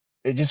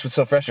 it just was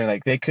so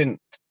frustrating. Like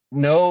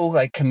no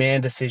like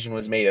command decision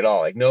was made at all.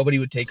 Like nobody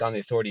would take on the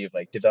authority of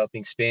like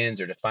developing spins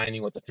or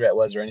defining what the threat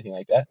was or anything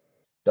like that.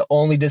 The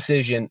only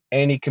decision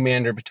any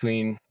commander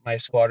between my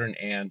squadron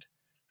and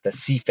the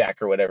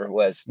CFAC or whatever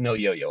was no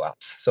yo-yo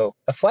ops. So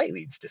a flight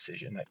lead's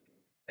decision,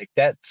 like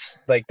that's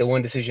like the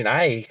one decision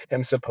I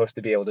am supposed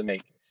to be able to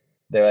make.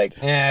 They're like,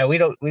 we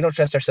don't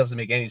trust ourselves to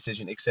make any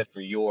decision except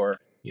for your,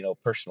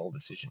 personal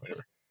decision,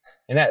 whatever.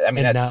 And that, I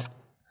mean, And that's,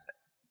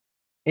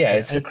 now,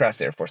 it's across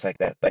the Air Force like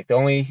that. Like the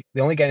only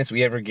guidance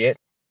we ever get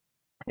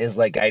is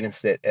like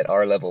guidance that at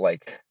our level,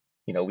 like,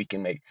 we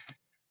can make,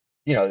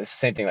 it's the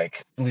same thing,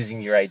 like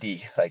losing your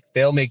ID. Like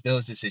they'll make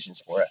those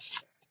decisions for us,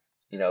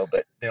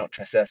 but they don't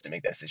trust us to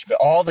make that decision. But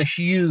all the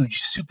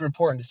huge, super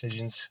important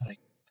decisions, like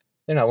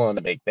they're not willing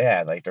to make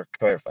that, like or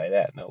clarify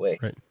that. No way.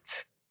 Right.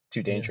 It's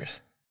too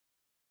dangerous.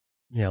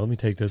 Yeah, let me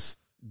take this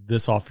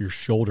off your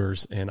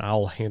shoulders, and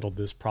I'll handle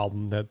this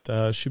problem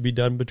that should be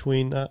done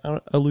between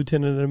a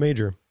lieutenant and a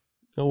major.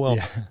 Oh, well.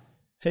 Yeah.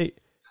 Hey,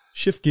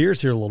 shift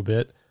gears here a little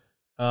bit.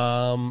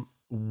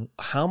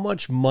 How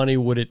much money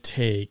would it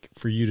take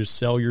for you to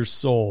sell your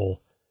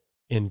soul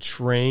and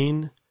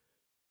train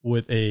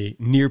with a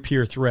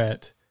near-peer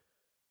threat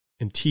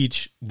and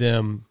teach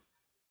them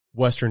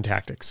Western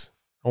tactics?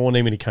 I won't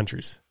name any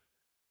countries.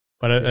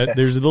 But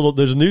there's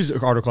a news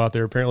article out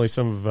there. Apparently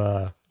some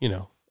of,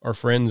 our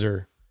friends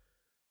are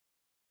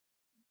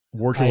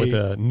working with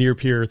a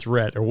near-peer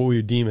threat, or what we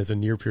would deem as a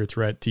near-peer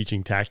threat,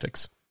 teaching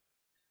tactics.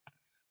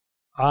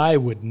 I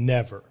would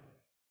never,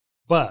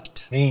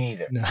 but me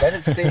neither. No. Let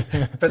it stay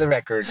for the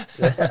record.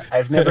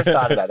 I've never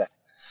thought about that.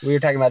 We were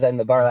talking about that in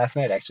the bar last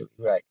night. Actually,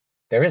 we were like,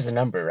 "There is a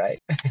number, right?"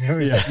 Like,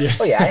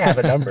 oh yeah, I have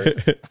a number.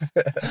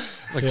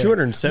 It's like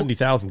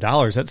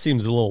 $270,000. That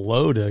seems a little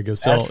low to go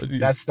sell.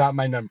 That's not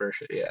my number.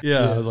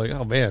 Yeah. I was like,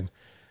 oh man.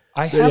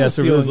 I have a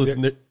feeling.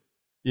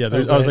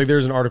 I was like,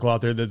 there's an article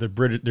out there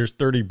that there's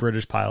 30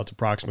 British pilots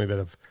approximately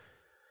that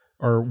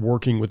are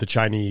working with the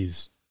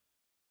Chinese,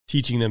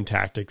 teaching them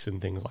tactics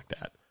and things like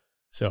that.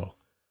 So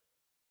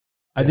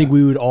I think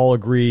we would all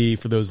agree,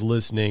 for those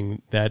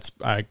listening, that's,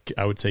 I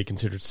would say,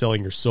 considered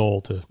selling your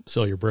soul to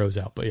sell your bros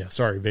out. But yeah,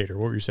 sorry, Vader,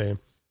 what were you saying?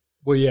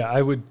 Well, yeah,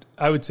 I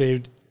would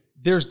say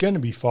there's going to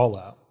be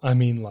fallout. I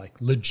mean, like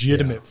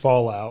legitimate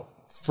fallout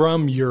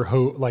from your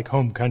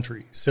home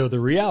country. So the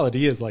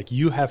reality is, like,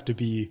 you have to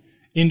be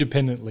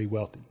independently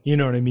wealthy. You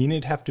know what I mean?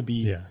 It'd have to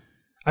be,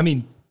 I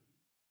mean,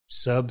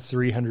 sub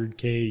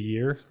 300K a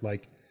year.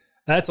 Like,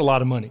 that's a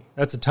lot of money.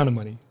 That's a ton of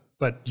money.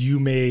 But you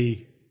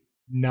may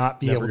not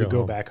be able to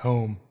go back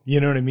home.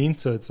 You know what I mean?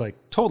 So it's like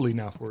totally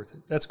not worth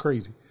it. That's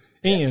crazy.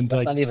 And that's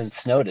like, not even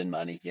Snowden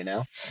money, you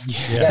know?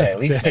 Yeah, you gotta at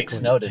least make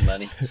Snowden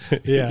money.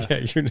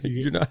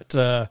 You're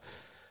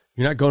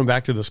not going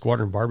back to the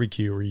squadron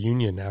barbecue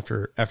reunion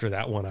after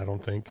that one, I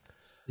don't think.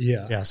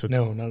 Yeah. So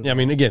no. I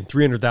mean, again,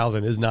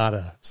 300,000 is not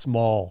a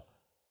small,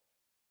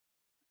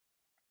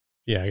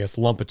 I guess,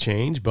 lump of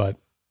change. But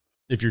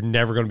if you're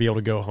never going to be able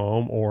to go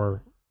home,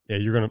 or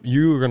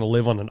you're gonna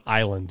live on an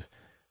island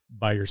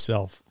by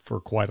yourself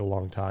for quite a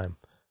long time,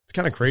 it's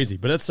kind of crazy.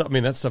 But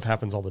that stuff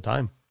happens all the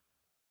time.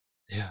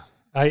 Yeah,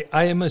 I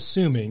am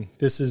assuming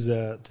this is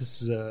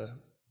a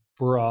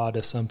broad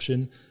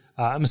assumption.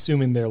 I'm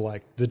assuming they're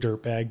like the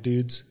dirtbag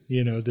dudes,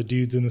 the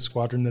dudes in the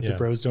squadron that the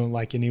bros don't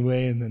like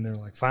anyway. And then they're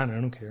like, fine,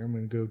 I don't care. I'm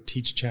going to go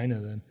teach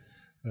China then.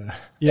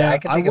 I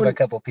can think of a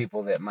couple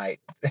people that might.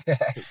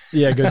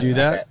 Go do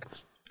that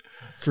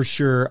for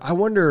sure. I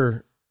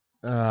wonder.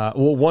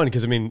 One,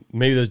 because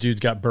maybe those dudes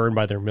got burned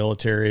by their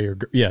military or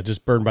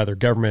just burned by their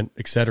government,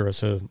 etc.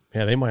 So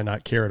they might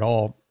not care at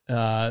all.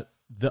 The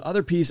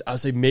other piece, I would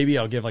say maybe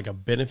I'll give like a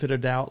benefit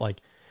of doubt.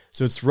 Like,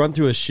 so it's run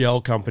through a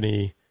shell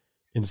company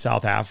in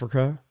South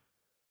Africa.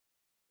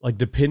 Like,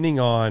 depending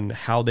on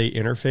how they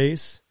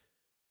interface,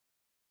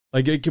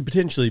 like it could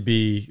potentially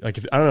be like,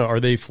 I don't know, are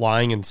they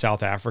flying in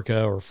South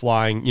Africa or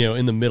flying,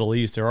 in the Middle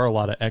East? There are a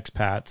lot of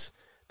expats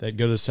that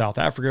go to South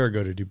Africa or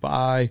go to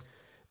Dubai,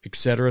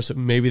 etc. So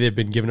maybe they've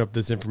been giving up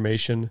this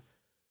information,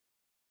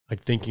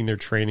 like thinking they're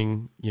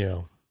training,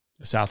 the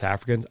South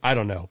Africans. I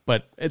don't know.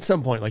 But at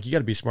some point, like, you got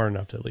to be smart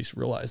enough to at least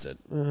realize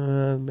that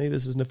maybe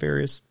this is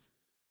nefarious.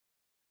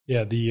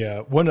 Yeah,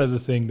 the one other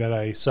thing that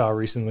I saw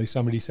recently,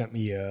 somebody sent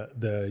me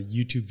the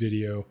YouTube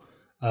video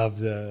of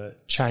the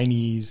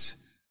Chinese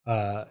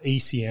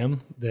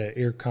ACM, the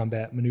air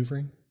combat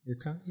maneuvering.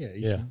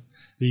 ACM.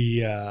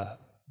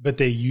 But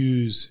they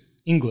use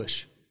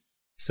English,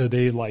 so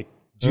they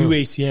do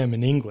ACM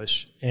in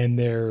English, and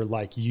they're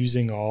like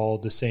using all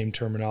the same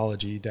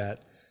terminology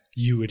that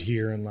you would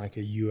hear in like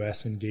a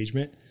U.S.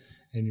 engagement,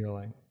 and you're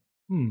like,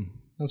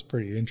 that's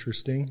pretty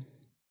interesting.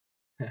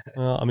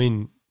 Well,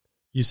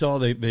 you saw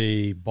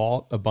they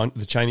bought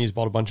the Chinese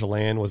bought a bunch of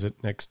land. Was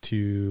it next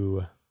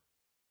to,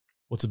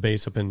 what's the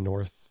base up in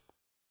North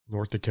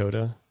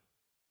Dakota?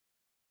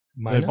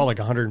 They bought like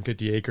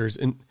 150 acres.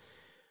 And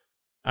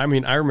I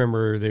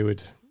remember they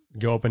would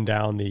go up and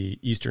down the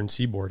eastern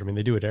seaboard.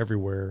 They do it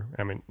everywhere.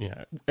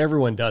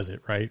 Everyone does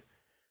it, right?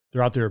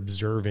 They're out there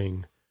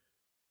observing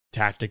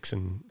tactics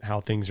and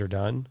how things are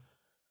done.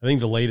 I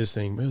think the latest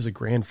thing, it was a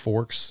Grand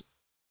Forks,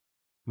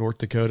 North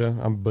Dakota.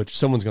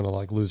 Someone's going to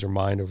like lose their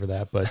mind over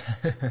that, but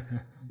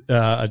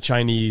a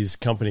Chinese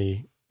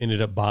company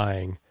ended up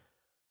buying,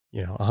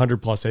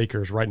 100 plus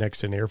acres right next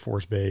to an Air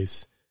Force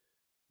base,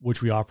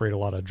 which we operate a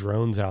lot of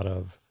drones out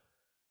of.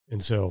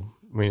 And so,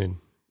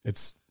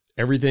 it's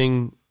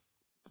everything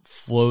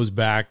flows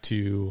back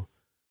to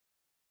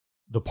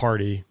the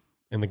party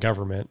and the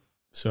government.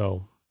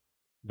 So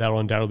that'll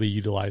undoubtedly be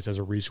utilized as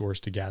a resource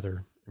to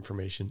gather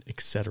information,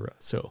 etc.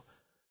 So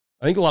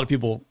I think a lot of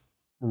people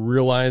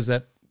realize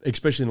that,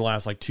 especially in the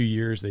last 2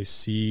 years, they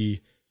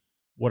see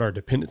what our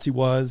dependency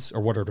was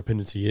or what our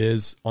dependency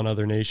is on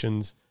other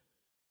nations.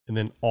 And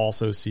then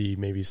also see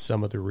maybe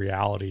some of the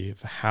reality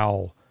of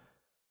how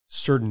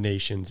certain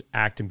nations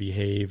act and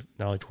behave,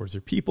 not only towards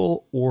their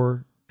people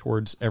or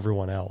towards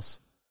everyone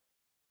else.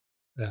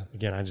 Yeah.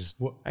 Again, I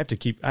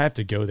have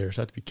to go there,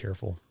 so I have to be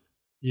careful.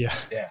 Yeah.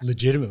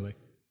 Legitimately.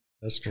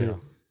 That's true.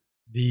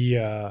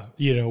 Yeah.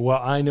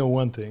 I know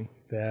one thing,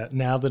 that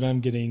now that I'm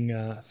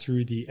getting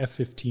through the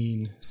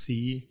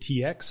F-15C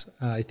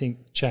TX, I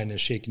think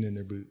China's shaking in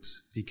their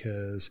boots,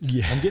 because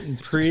I'm getting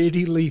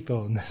pretty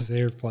lethal in this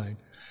airplane.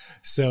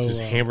 So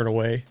just hammering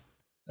away.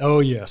 Oh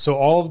yeah.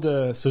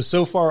 So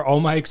so far all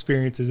my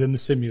experience is in the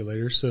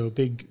simulator. So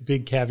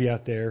big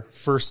caveat there.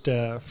 First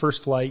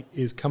flight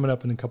is coming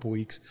up in a couple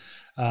weeks.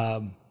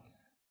 It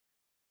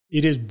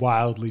is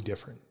wildly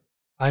different.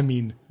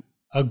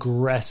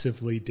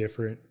 Aggressively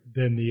different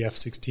than the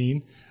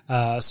F-16.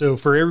 So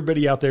for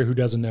everybody out there who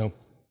doesn't know,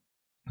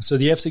 so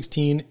the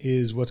F-16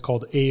 is what's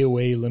called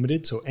AOA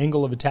limited, so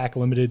angle of attack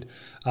limited,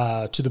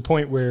 to the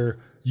point where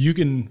you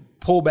can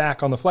pull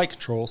back on the flight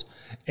controls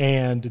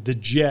and the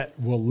jet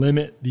will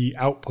limit the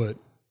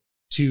output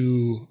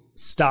to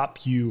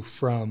stop you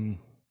from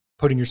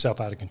putting yourself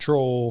out of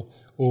control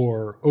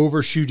or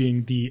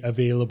overshooting the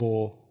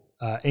available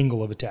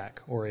angle of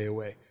attack, or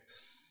AOA.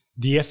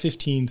 The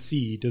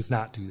F-15C does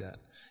not do that.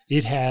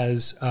 It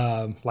has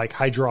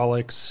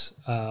hydraulics.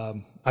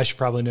 I should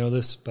probably know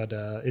this, but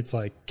it's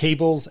like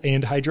cables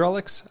and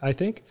hydraulics, I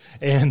think.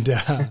 And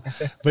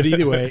but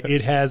either way,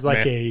 it has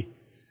a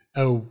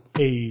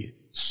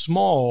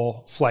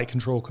small flight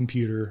control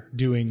computer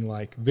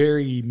doing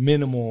very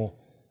minimal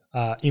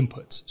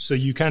inputs. So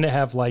you kind of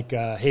have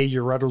hey,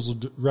 your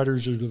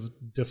rudders will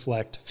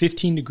deflect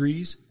 15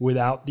 degrees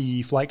without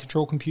the flight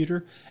control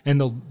computer,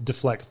 and they'll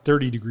deflect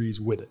 30 degrees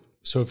with it.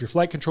 So if your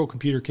flight control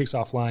computer kicks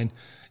offline,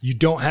 you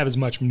don't have as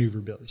much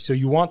maneuverability. So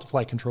you want the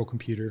flight control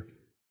computer,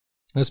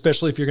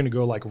 especially if you're going to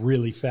go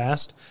really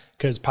fast,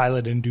 because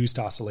pilot-induced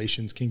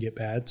oscillations can get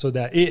bad. So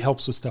that it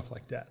helps with stuff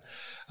like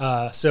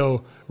that.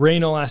 So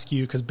Rain, I'll ask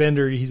you, because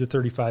Bender, he's a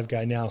 35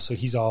 guy now, so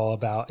he's all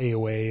about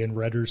AOA and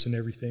rudders and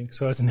everything.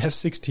 So as an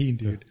F-16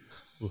 dude,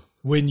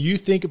 when you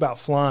think about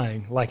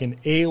flying an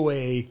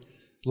AOA,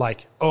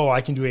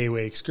 I can do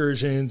AOA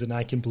excursions and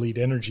I can bleed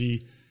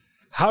energy.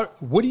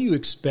 What do you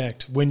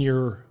expect when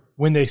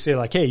they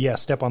say hey, yeah,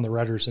 step on the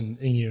rudders and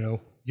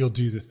you'll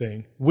do the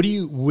thing?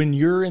 When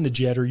you're in the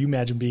jet, or you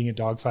imagine being in a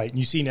dogfight and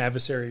you see an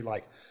adversary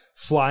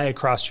fly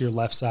across your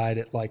left side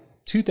at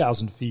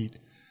 2,000 feet,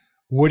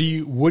 what are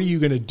you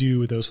going to do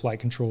with those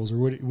flight controls, or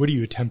what are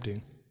you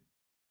attempting?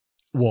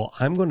 Well,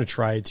 I'm going to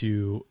try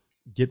to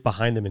get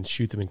behind them and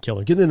shoot them and kill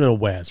them, get them in a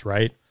Wes,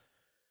 right?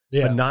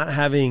 Yeah. But not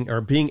having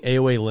or being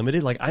AOA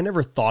limited, like I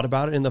never thought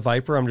about it in the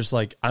Viper. I'm just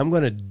like, I'm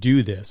going to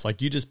do this.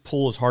 Like you just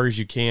pull as hard as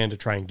you can to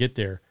try and get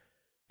there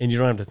and you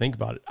don't have to think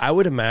about it. I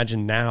would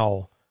imagine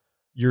now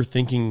you're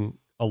thinking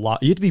a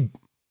lot. You have to be,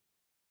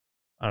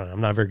 I don't know,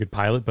 I'm not a very good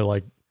pilot, but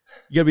like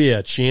you gotta be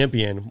a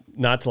champion,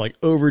 not to like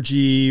over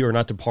G or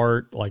not to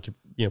part, like,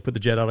 you know, put the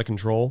jet out of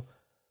control.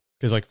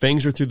 Cause like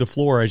fangs are through the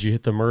floor as you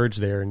hit the merge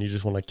there and you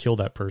just want to kill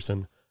that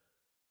person.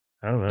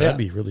 I don't know. That'd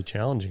be really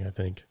challenging, I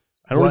think.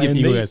 I don't want to give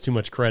you guys too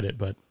much credit,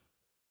 but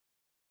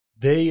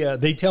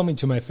they tell me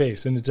to my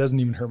face and it doesn't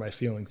even hurt my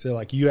feelings. They're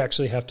like, you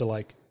actually have to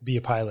like be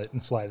a pilot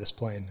and fly this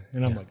plane.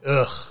 And I'm like,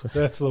 ugh,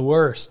 that's the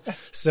worst.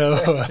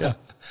 So,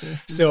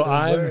 so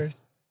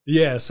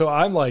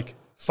I'm like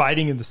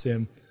fighting in the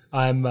sim.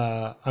 I'm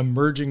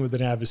merging with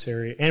an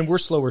adversary and we're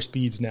slower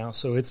speeds now.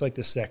 So it's like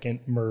the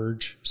second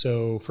merge.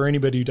 So for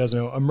anybody who doesn't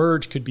know, a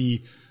merge could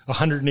be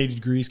 180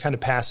 degrees, kind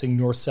of passing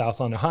north-south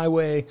on a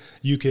highway.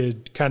 You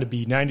could kind of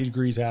be 90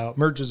 degrees out.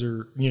 Merges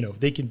are, you know,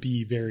 they can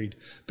be varied.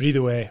 But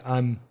either way,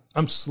 I'm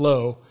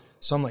slow.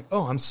 So I'm like,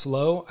 oh, I'm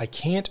slow. I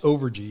can't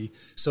over G.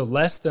 So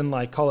less than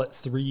like, call it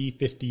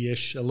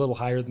 350-ish, a little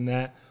higher than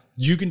that.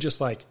 You can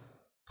just like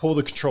pull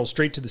the control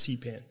straight to the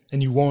seat pan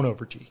and you won't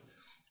over G.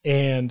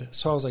 And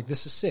so I was like,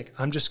 this is sick.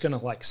 I'm just going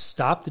to like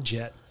stop the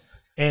jet.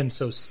 And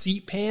so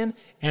seat pan,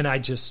 and I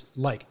just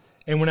like,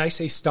 and when I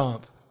say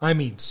stomp, I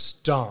mean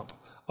stomp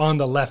on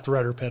the left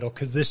rudder pedal,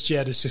 because this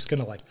jet is just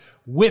going to like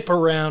whip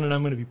around and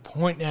I'm going to be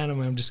pointing at him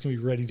and I'm just going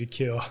to be ready to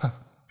kill.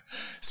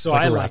 So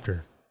like I a like,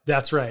 Raptor.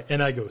 that's right.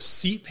 And I go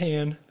seat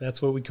pan.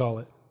 That's what we call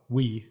it.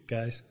 We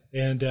guys.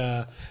 And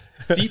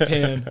seat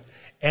pan.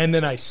 And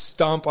then I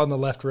stomp on the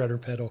left rudder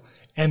pedal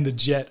and the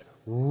jet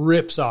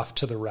rips off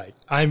to the right.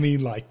 I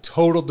mean, like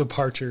total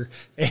departure.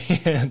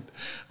 And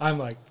I'm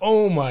like,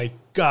 oh my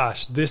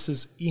gosh, this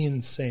is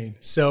insane.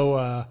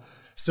 So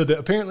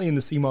apparently in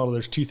the C model,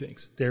 there's two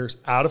things. There's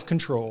out of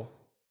control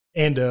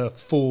and a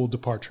full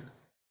departure.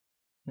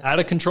 Out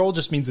of control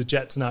just means the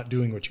jet's not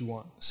doing what you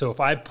want. So if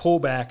I pull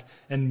back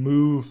and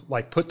move,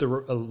 like put the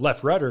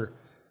left rudder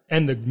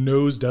and the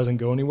nose doesn't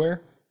go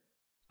anywhere,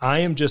 I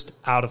am just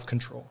out of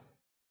control.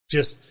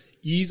 Just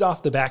ease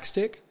off the back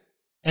stick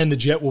and the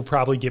jet will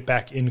probably get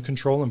back in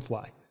control and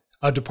fly.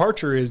 A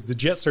departure is the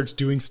jet starts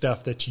doing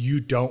stuff that you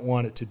don't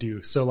want it to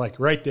do. So like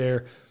right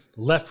there,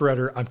 left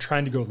rudder, I'm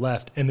trying to go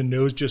left and the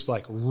nose just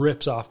like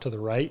rips off to the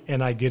right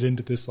and I get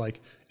into this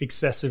like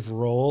excessive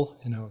roll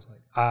and I was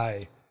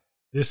like,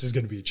 this is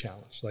going to be a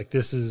challenge. Like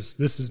this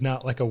is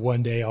not like a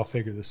one day I'll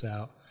figure this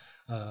out.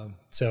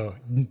 So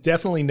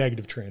definitely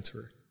negative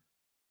transfer.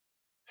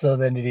 So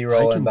then did he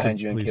roll in behind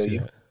you and kill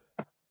you?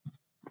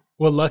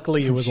 Well,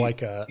 luckily it was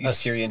like a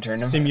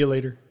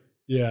simulator.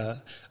 Yeah.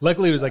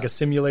 Luckily it was like a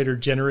simulator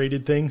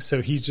generated thing.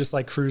 So he's just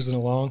like cruising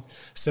along.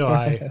 So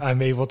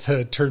I'm able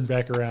to turn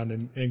back around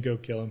and go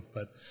kill him.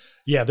 But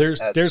yeah, there's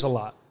a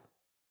lot.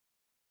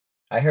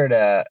 I heard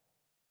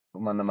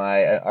one of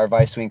our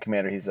vice wing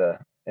commander, he's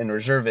in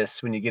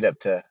reservists when you get up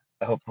to,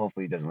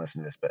 hopefully he doesn't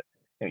listen to this, but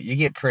you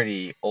get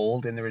pretty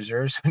old in the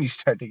reserves when you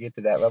start to get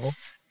to that level.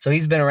 So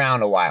he's been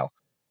around a while.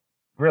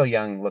 Real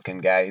young looking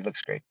guy. He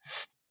looks great.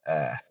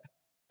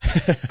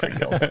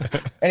 Pretty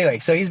old. Anyway,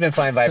 so he's been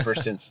flying Viper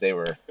since they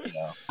were,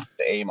 the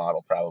A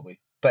model probably.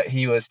 But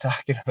he was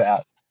talking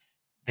about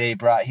he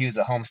was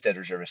a Homestead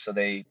reservist, so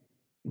they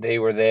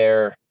were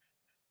there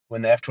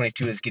when the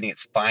F-22 is getting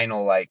its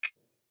final like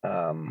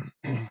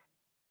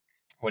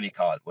what do you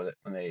call it?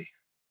 When they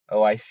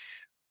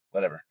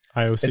whatever.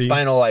 IOC. Its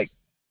final like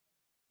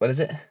what is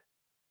it?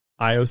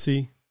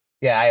 IOC.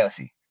 Yeah,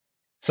 IOC.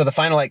 So the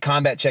final like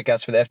combat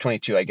checkouts for the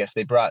F-22, I guess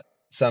they brought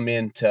some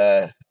it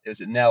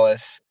was at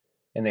Nellis.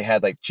 And they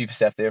had like Chief of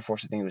Staff of the Air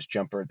Force, I think it was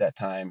Jumper at that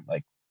time,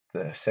 like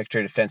the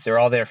Secretary of Defense. They were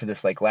all there for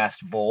this like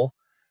last bowl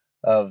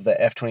of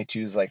the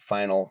F-22's like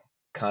final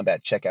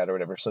combat checkout or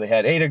whatever. So they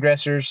had 8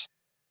 aggressors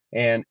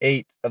and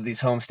 8 of these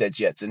Homestead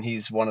jets. And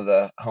he's one of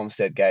the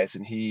Homestead guys.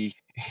 And he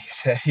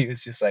said he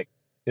was just like,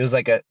 it was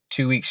like a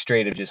 2 weeks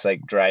straight of just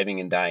like driving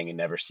and dying and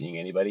never seeing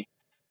anybody.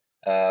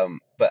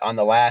 But on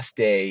the last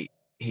day,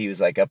 he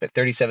was like up at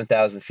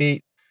 37,000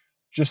 feet,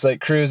 just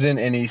like cruising,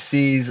 and he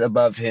sees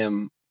above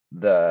him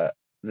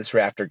this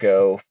Raptor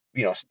go,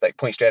 like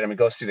point straight at him and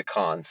goes through the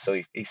cons.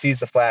 So he sees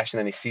the flash and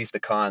then he sees the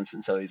cons.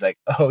 And so he's like,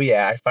 oh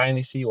yeah, I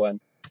finally see one.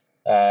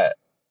 And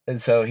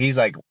so he's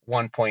like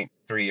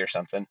 1.3 or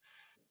something.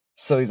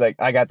 So he's like,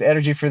 I got the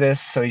energy for this.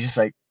 So he just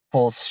like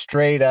pulls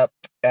straight up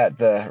at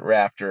the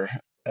Raptor,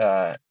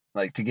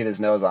 like to get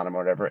his nose on him or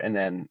whatever. And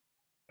then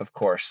of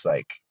course,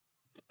 like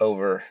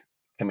over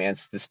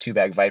commands this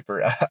 2-bag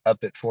Viper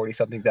up at 40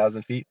 something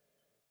thousand feet.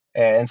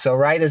 And so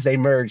right as they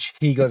merge,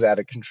 he goes out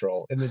of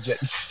control and the jet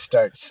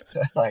starts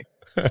like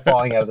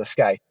falling out of the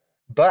sky.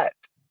 But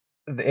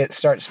it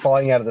starts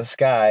falling out of the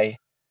sky.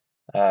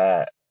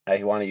 I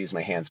want to use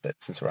my hands, but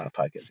since we're on a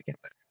podcast, I can't.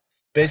 But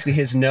basically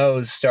his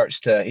nose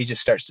he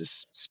just starts to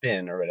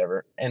spin or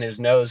whatever. And his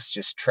nose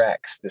just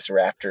tracks this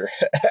Raptor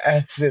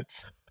as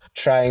it's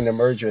trying to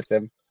merge with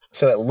him.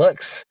 So it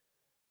looks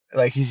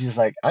like he's just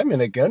like, I'm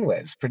in a gun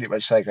whiz pretty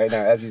much like right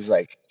now as he's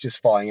like just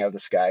falling out of the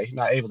sky,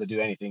 not able to do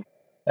anything.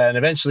 And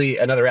eventually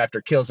another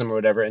raptor kills him or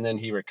whatever, and then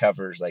he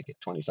recovers like at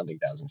 20 something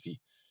thousand feet.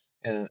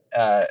 And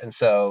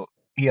so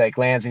he like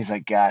lands and he's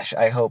like, gosh,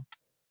 I hope,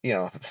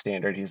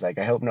 standard. He's like,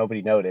 I hope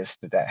nobody noticed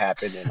that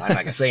happened, and I'm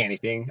not gonna say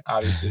anything,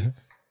 obviously.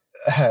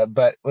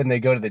 But when they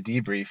go to the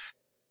debrief,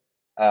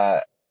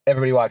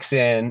 everybody walks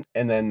in,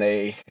 and then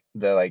the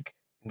like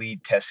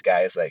lead test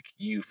guy is like,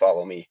 you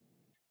follow me.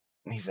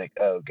 And he's like,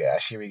 oh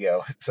gosh, here we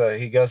go. So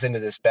he goes into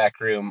this back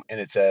room, and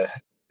it's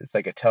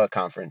like a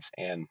teleconference,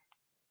 and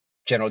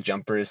General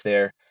Jumper is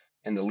there,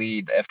 and the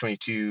lead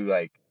F-22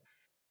 like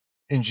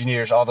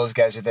engineers, all those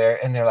guys are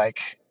there, and they're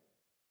like,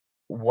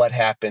 what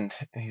happened?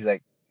 And he's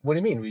like, what do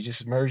you mean? We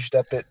just merged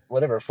up at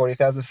whatever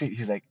 40,000 feet.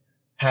 He's like,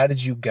 how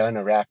did you gun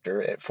a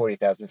raptor at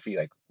 40,000 feet?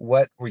 Like,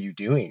 what were you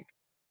doing?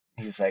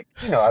 He's like,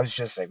 I was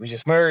just like, we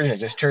just merged. I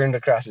just turned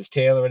across his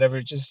tail or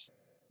whatever. Just,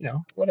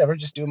 whatever,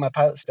 just doing my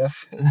pilot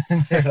stuff.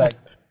 And they're like,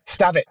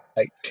 stop it.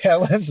 Like,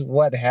 tell us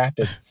what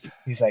happened.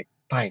 He's like,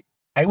 fine.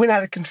 I went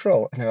out of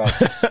control. And they're like,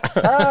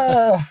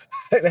 ah.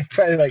 They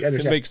finally like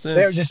understand. It makes sense.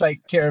 They were just like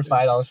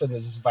terrified. All of a sudden,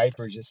 this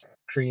Viper just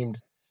creamed,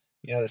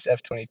 this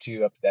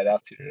F-22 up at that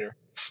altitude.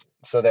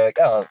 So they're like,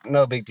 oh,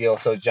 no big deal.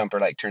 So Jumper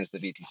like turns the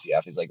VTC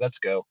off. He's like, let's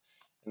go.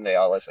 And they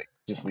all like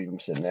just leave him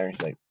sitting there.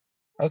 He's like,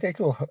 okay,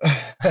 cool.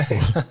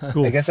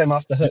 Cool. I guess I'm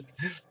off the hook.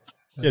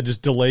 Yeah,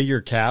 just delay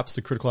your caps,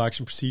 the critical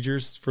action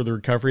procedures for the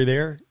recovery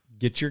there.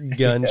 Get your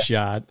gun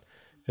shot.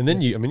 And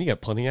then you got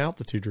plenty of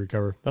altitude to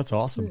recover. That's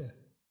awesome.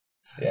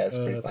 Yeah, it's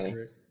pretty funny.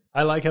 Great.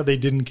 I like how they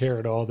didn't care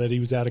at all that he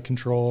was out of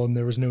control and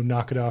there was no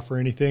knock it off or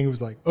anything. It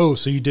was like, oh,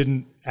 so you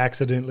didn't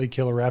accidentally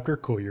kill a raptor?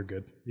 Cool, you're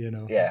good.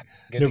 Yeah.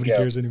 Nobody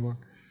cares anymore.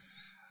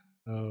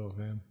 Oh,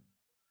 man.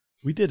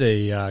 We did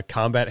a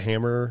combat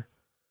hammer.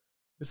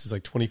 This is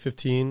like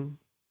 2015.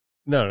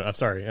 No, I'm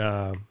sorry.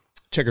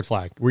 Checkered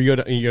flag, where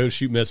you go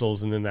shoot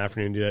missiles, and then in the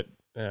afternoon do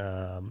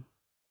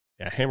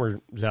that. Hammer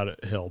was out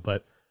at Hill,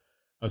 but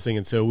I was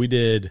thinking, so we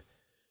did,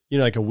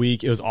 like a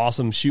week. It was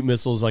awesome. Shoot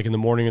missiles like in the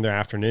morning and the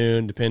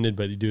afternoon, depended,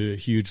 but you do a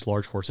huge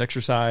large force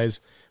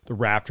exercise. The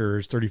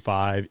Raptors,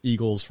 35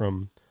 Eagles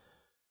from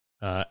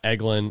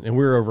Eglin, and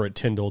we were over at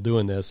Tyndall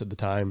doing this at the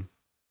time.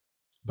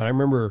 But I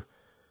remember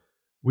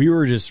we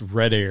were just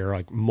red air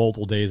like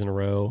multiple days in a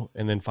row,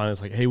 and then finally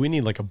it's like, hey, we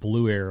need like a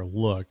blue air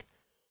look.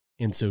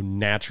 And so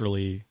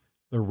naturally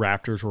the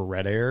Raptors were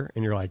red air,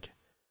 and you're like,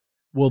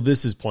 well,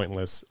 this is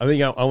pointless. I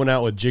think I went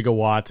out with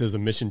gigawatts as a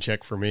mission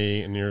check for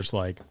me, and you're just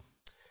like,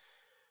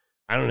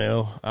 I don't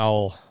know,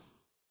 I'll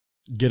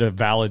get a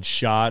valid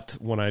shot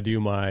when I do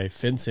my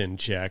fence-in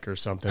check or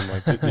something.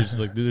 Like, this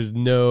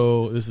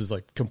is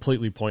like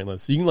completely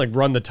pointless. You can like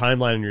run the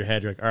timeline in your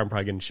head. You're like, all right, I'm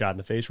probably getting shot in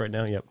the face right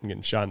now. Yep, I'm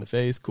getting shot in the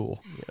face.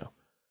 Cool.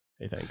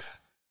 Hey, thanks.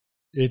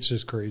 It's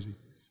just crazy.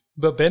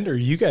 But Bender,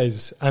 you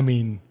guys,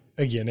 again,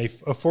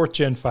 a fourth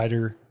gen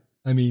fighter.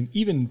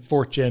 Even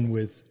fourth gen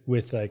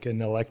with like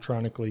an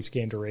electronically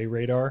scanned array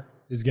radar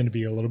is going to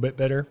be a little bit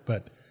better.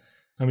 But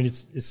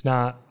it's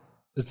not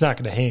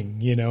going to hang.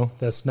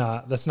 That's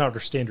not our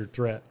standard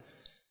threat.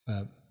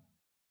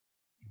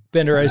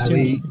 Bender, I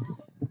assume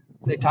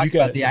they talked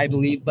about the I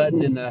believe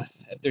button in the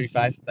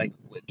F-35, like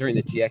during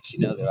the TX.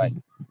 They're like,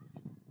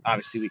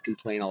 obviously we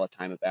complain all the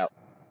time about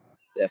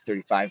the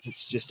F-35.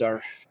 It's just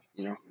our,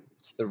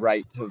 it's the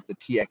right of the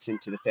TX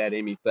into the Fat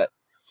Amy, but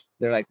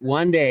they're like,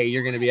 one day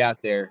you're going to be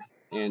out there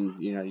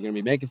and, you're going to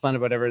be making fun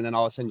of whatever. And then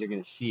all of a sudden you're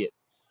going to see it.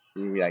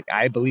 And you'll be like,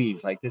 I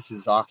believe, like, this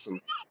is awesome.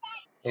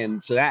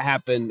 And so that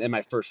happened in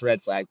my first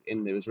red flag,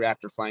 and it was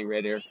Raptor flying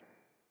red air.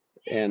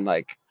 And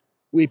like,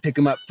 we pick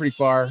them up pretty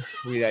far.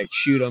 We like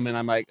shoot them, and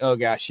I'm like, oh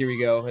gosh, here we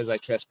go. As I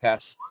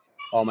trespass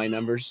all my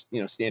numbers,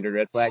 standard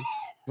red flag.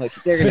 I'm like,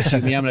 they're going to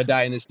shoot me. I'm going to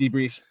die in this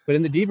debrief. But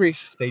in the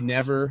debrief,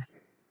 it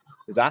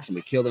was awesome.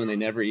 We killed them, and they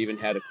never even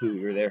had a clue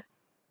we were there.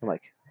 I'm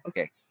like,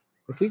 okay.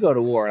 If we go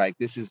to war, like,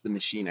 this is the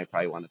machine I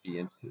probably want to be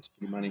in. It's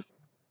pretty money.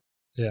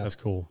 Yeah. That's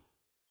cool.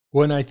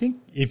 Well, and I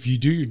think if you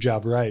do your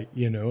job right,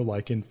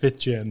 like in 5th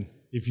gen,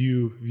 if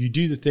you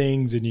do the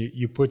things and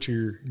you put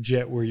your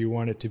jet where you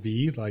want it to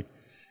be, like,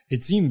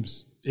 it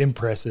seems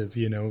impressive,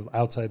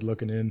 outside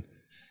looking in.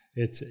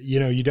 It's,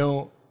 you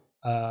don't,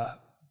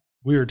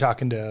 we were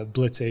talking to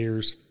Blitz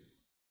Ayers,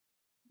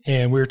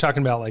 and we were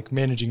talking about like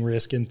managing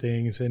risk and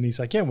things. And he's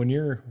like, yeah, when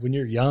you're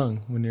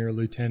young, when you're a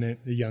lieutenant,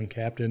 a young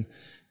captain,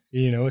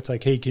 it's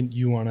like, hey,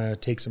 you want to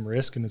take some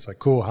risk? And it's like,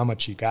 cool, how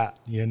much you got?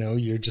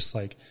 You're just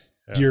like,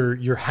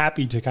 you're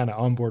happy to kind of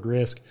onboard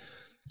risk.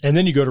 And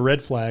then you go to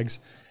red flags,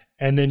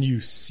 and then you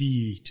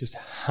see just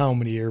how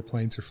many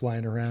airplanes are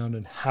flying around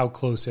and how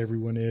close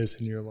everyone is.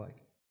 And you're like,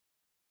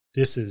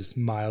 this is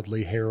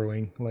mildly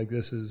harrowing. Like,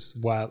 this is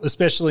wild,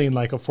 especially in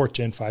like a 4th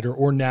gen fighter,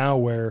 or now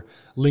where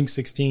Link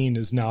 16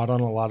 is not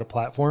on a lot of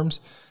platforms.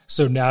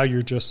 So now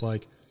you're just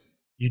like,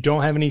 you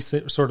don't have any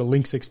sort of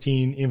Link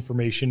 16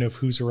 information of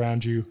who's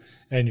around you,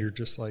 and you're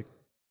just like,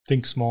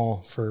 think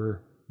small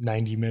for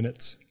 90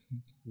 minutes.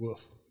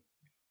 Woof.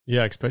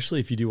 Yeah, especially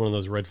if you do one of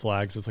those red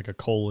flags. It's like a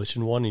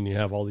coalition one, and you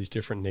have all these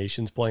different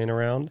nations playing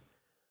around.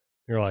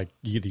 You're like,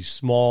 you get these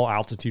small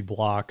altitude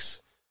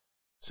blocks,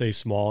 say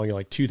small, you're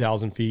like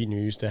 2,000 feet and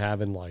you're used to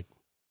having like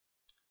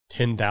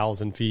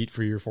 10,000 feet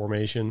for your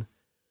formation.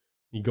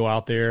 You go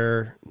out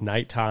there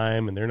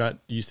nighttime and they're not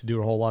used to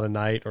doing a whole lot of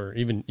night, or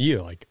even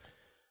you, like,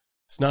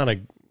 it's not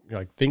a,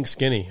 like, think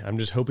skinny. I'm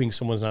just hoping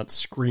someone's not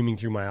screaming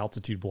through my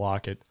altitude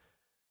block at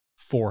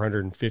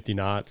 450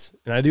 knots.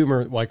 And I do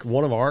remember, like,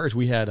 one of ours,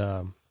 we had,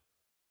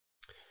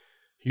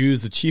 he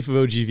was the chief of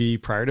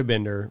OGV prior to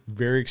Bender,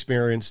 very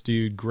experienced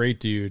dude, great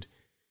dude.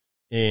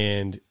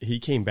 And he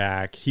came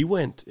back, he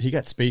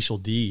got spatial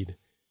D'd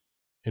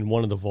in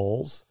one of the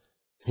vols.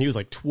 He was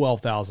like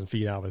 12,000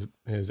 feet out of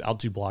his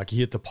altitude block. He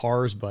hit the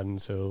pars button,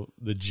 so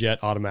the jet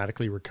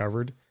automatically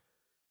recovered,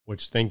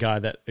 which thank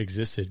God that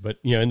existed. But,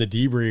 you know, in the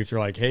debrief, they're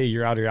like, hey,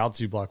 you're out of your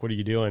altitude block. What are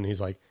you doing? He's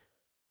like,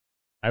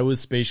 I was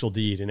spatial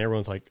D'd. And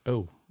everyone's like,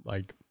 oh,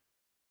 like,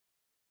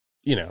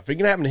 you know, if it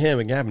can happen to him,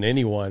 it can happen to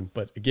anyone.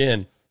 But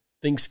again,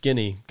 think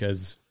skinny,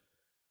 because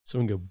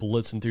someone go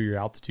blitzing through your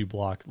altitude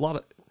block.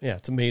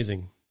 It's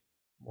amazing.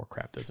 More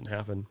crap doesn't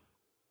happen.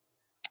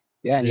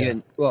 Yeah, and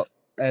even, well,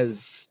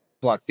 as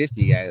Block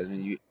 50 guys, I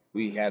mean,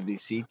 we have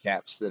these seed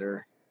caps that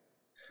are,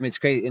 I mean, it's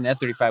crazy. In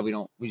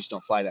F-35, we just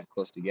don't fly that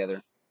close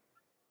together,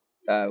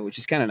 which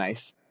is kind of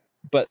nice.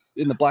 But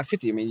in the Block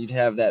 50, I mean, you'd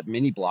have that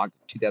mini block,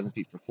 2,000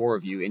 feet for 4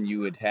 of you, and you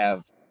would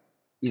have,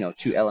 you know,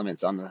 2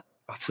 elements on the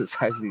opposite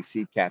sides of these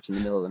seed caps in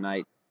the middle of the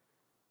night.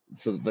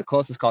 So the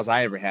closest calls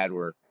I ever had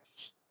were,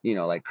 you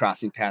know, like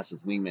crossing paths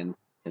with wingmen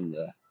in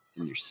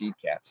your seed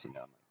caps, you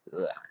know.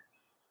 Ugh.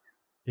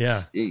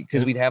 Yeah.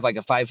 Because we'd have like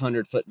a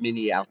 500-foot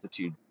mini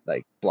altitude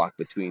like block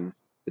between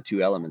the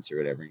 2 elements or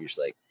whatever. And you're just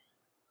like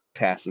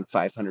passing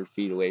 500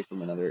 feet away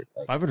from another.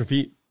 Like, 500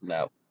 feet?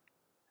 No.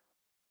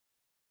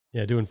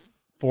 Yeah, doing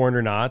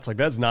 400 knots. Like,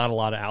 that's not a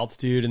lot of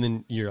altitude. And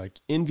then you're like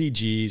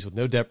NVGs with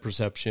no depth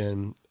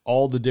perception,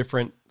 all the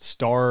different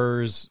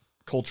stars,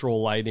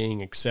 cultural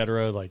lighting,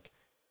 etc. Like,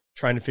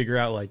 trying to figure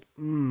out, like,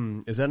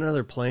 is that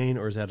another plane,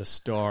 or is that a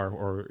star,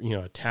 or, you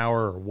know, a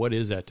tower, or what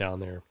is that down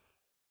there?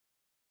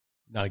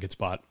 Not a good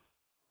spot.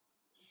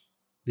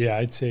 Yeah,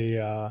 I'd say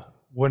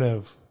one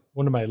of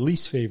my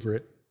least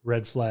favorite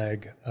red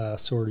flag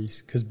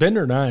sorties, because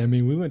Bender and I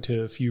mean, we went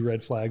to a few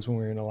red flags when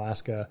we were in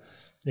Alaska,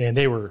 and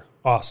they were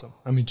awesome.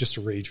 I mean, just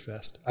a rage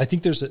fest. I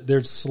think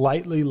there's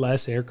slightly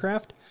less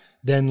aircraft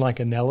than like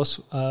a Nellis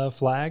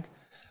flag,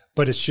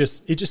 but it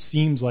just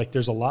seems like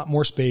there's a lot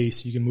more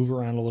space. You can move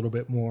around a little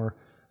bit more.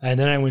 And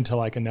then I went to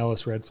like a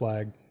Nellis red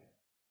flag,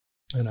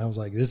 and I was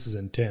like, this is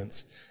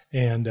intense.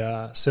 And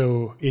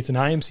so it's an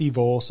IMC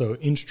vol, so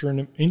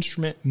instrument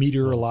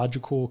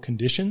meteorological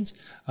conditions.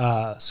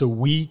 So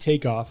we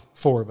take off,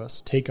 4 of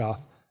us take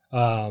off.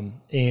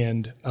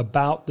 And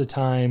about the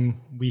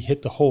time we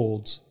hit the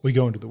holds, we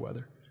go into the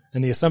weather.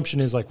 And the assumption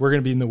is like, we're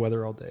going to be in the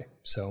weather all day.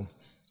 So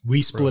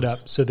we split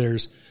up. So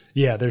there's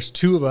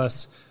 2 of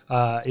us.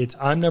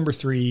 I'm number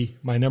 3.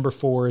 My number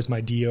 4 is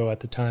my DO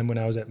at the time when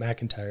I was at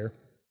McIntyre.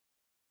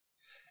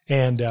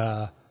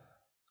 And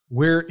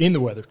we're in the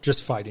weather,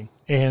 just fighting.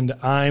 And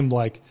I'm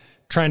like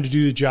trying to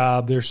do the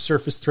job. There's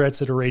surface threats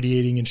that are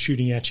radiating and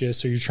shooting at you.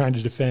 So you're trying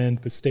to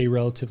defend, but stay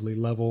relatively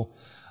level.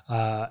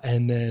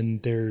 And then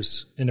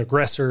there's an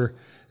aggressor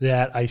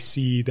that I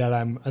see that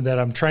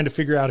I'm trying to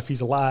figure out if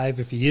he's alive,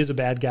 if he is a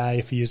bad guy,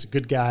 if he is a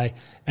good guy.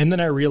 And then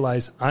I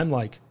realize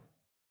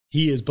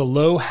he is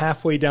below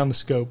halfway down the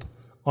scope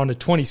on a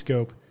 20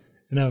 scope.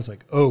 And I was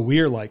like, oh, we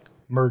are like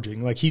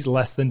merging. Like, he's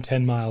less than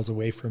 10 miles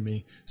away from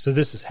me. So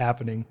this is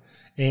happening.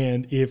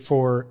 And if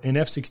for an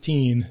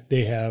F-16,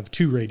 they have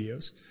 2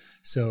 radios.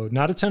 So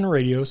not a ton of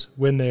radios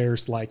when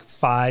there's like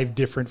 5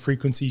 different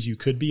frequencies you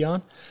could be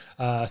on.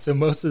 So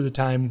most of the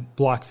time,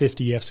 Block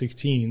 50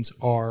 F-16s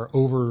are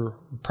over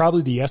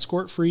probably the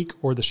escort freak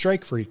or the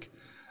strike freak.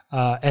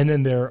 And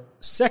then their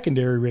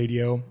secondary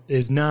radio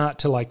is not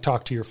to like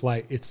talk to your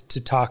flight. It's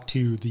to talk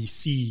to the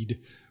seed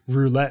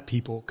roulette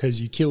people, because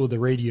you kill the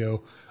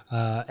radio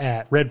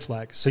at red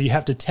flag. So you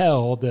have to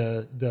tell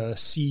the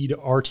seed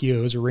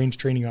RTOs or range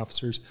training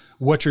officers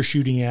what you're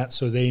shooting at,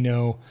 so they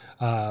know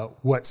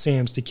what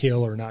SAMs to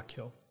kill or not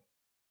kill.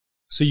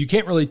 So you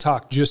can't really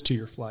talk just to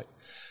your flight.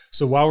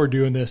 So while we're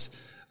doing this,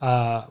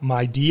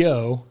 my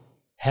DO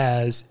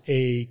has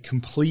a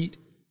complete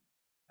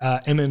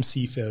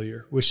MMC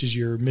failure, which is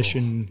your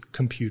mission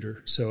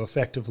computer. So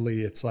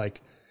effectively, it's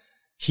like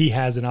he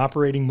has an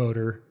operating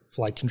motor,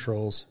 flight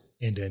controls,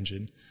 and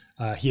engine.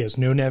 He has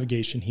no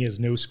navigation. He has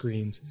no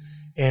screens.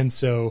 And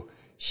so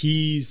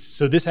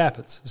this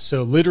happens.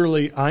 So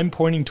literally I'm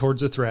pointing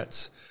towards the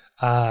threats,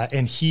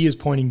 and he is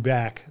pointing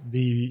back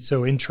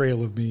in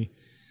trail of me.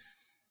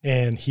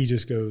 And he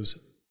just goes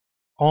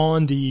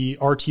on the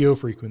RTO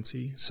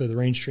frequency. So the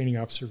range training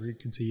officer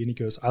frequency. And he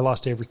goes, I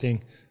lost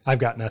everything. I've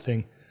got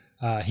nothing.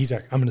 He's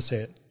like, I'm going to say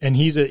it. And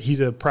he's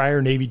a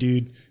prior Navy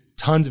dude,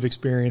 tons of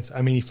experience.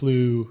 I mean, he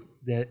flew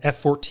the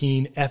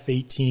F-14,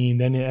 F-18,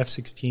 then the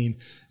F-16,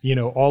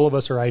 all of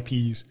us are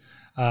IPs.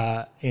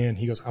 And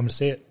he goes, I'm going to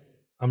say it.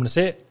 I'm going to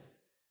say it.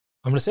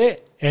 I'm going to say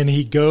it. And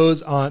he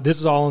goes on, this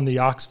is all on the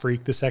aux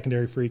freak, the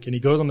secondary freak, and he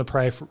goes on the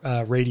Pry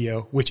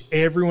radio, which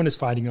everyone is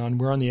fighting on.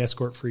 We're on the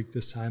escort freak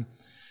this time.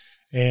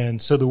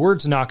 And so the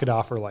words knock it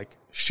off are like,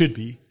 should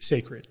be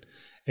sacred.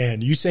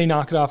 And you say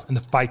knock it off and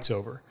the fight's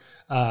over.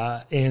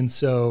 And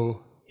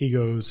so he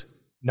goes,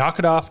 knock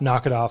it off,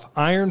 knock it off.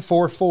 Iron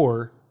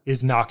 4-4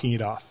 is knocking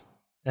it off.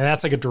 And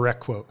that's like a direct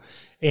quote.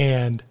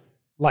 And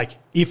like,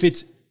 if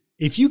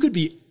you could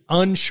be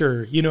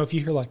unsure, you know, if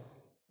you hear like,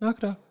 knock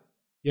it off,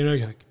 you know,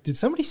 you're like, did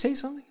somebody say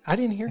something? I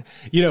didn't hear.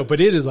 You know, but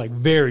it is like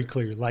very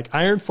clear. Like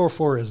Iron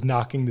 4-4 is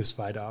knocking this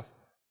fight off.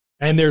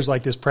 And there's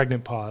like this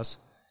pregnant pause.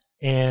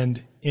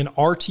 And an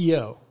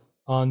RTO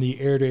on the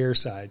air-to-air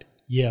side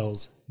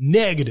yells,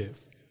 negative.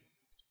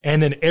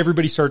 And then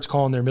everybody starts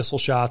calling their missile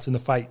shots and the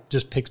fight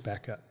just picks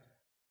back up.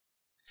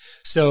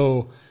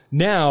 So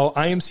now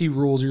IMC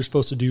rules, you're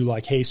supposed to do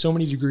like, hey, so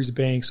many degrees of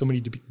bank, so many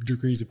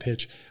degrees of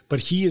pitch. But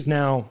he has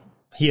no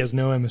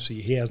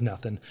MFC. He has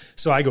nothing.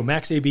 So I go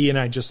max AB and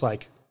I just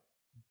like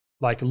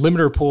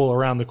limiter pull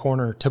around the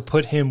corner to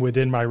put him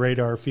within my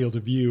radar field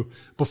of view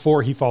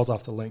before he falls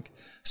off the link.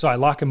 So I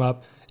lock him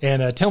up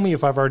and tell me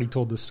if I've already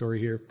told this story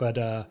here.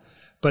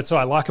 But so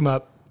I lock him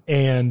up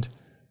and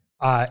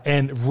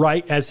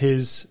right as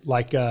his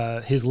link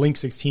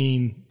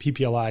 16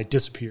 PPLI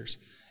disappears.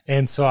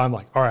 And so I'm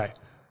like, all right,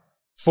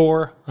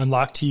 4, I'm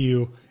locked to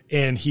you.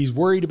 And he's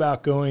worried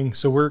about going.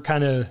 So we're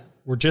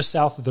just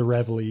south of the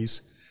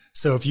Reveilles.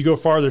 So if you go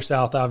farther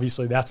south,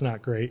 obviously that's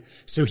not great.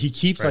 So he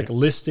keeps like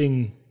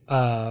listing,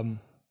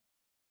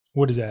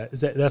 what is that?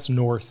 That's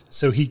north.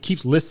 So he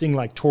keeps listing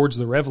like towards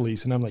the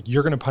Reveilles. And I'm like,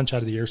 you're going to punch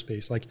out of the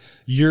airspace. Like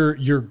you're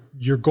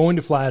going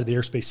to fly out of the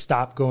airspace.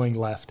 Stop going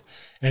left.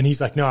 And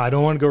he's like, no, I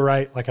don't want to go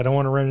right. Like I don't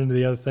want to run into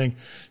the other thing.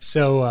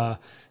 So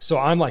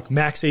I'm like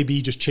max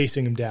AB just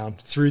chasing him down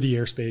through the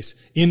airspace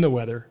in the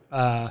weather.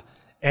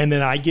 And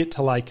then I get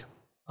to like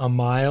a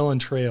mile and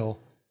trail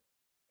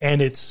and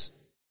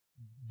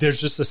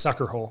there's just a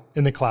sucker hole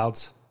in the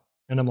clouds.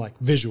 And I'm like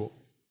visual.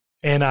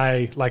 And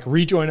I like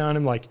rejoin on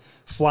him, like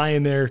fly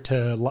in there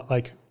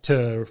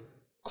to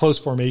close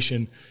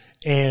formation.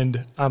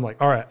 And I'm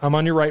like, all right, I'm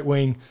on your right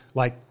wing,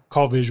 like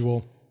call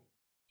visual.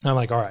 I'm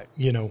like, all right,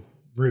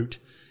 route.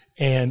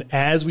 And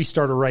as we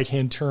start a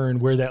right-hand turn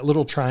where that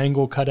little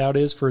triangle cutout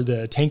is for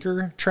the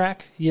tanker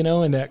track,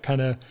 in that kind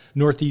of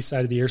northeast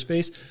side of the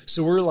airspace.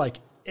 So we're like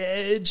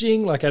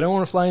edging, like I don't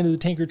want to fly into the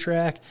tanker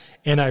track.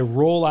 And I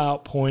roll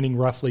out pointing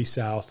roughly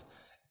south.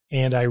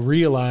 And I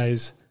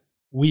realize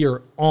we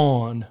are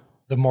on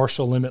the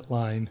Marshall limit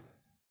line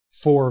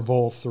for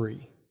Vol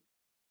 3.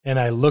 And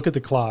I look at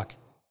the clock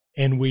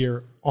and we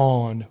are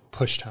on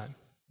push time.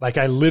 Like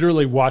I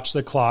literally watch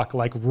the clock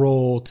like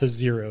roll to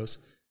zeros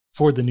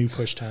for the new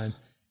push time.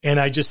 And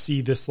I just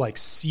see this like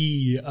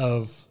sea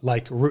of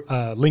like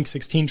Link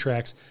 16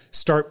 tracks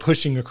start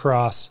pushing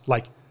across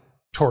like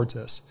towards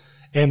us.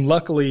 And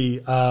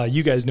luckily,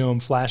 you guys know him,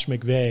 Flash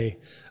McVeigh,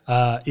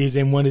 is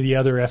in one of the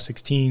other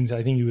F-16s.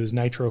 I think he was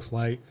Nitro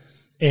Flight.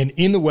 And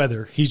in the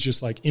weather, he's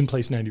just like in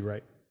place 90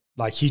 right.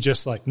 Like he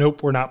just like,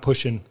 nope, we're not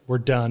pushing. We're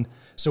done.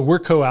 So we're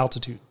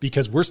co-altitude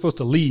because we're supposed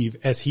to leave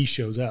as he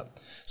shows up.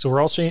 So we're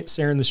all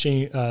sharing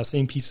the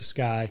same piece of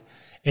sky.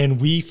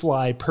 And we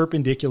fly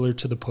perpendicular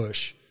to the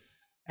push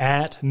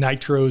at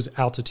Nitro's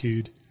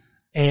altitude.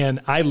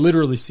 And I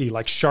literally see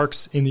like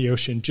sharks in the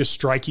ocean, just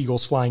strike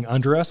eagles flying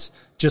under us,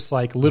 just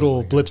like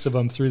little blips of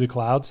them through the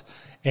clouds.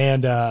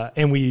 And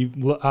we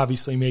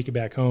obviously make it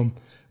back home.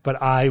 But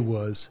I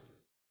was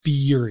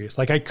furious.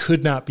 Like I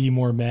could not be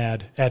more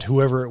mad at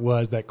whoever it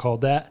was that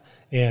called that.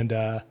 And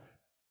the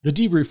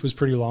debrief was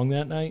pretty long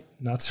that night,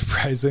 not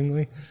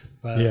surprisingly.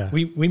 But yeah,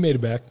 we made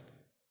it back.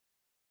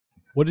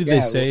 What did they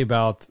say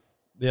about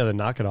the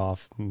knock it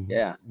off?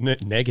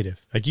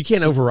 Negative. Like you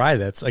can't override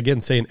that. It's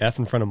again saying F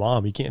in front of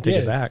mom. You can't take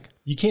it back.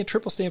 You can't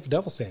triple stamp a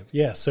double stamp.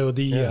 Yeah. So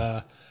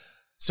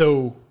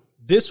so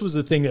this was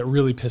the thing that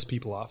really pissed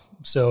people off.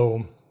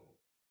 So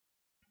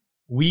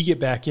we get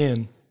back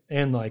in.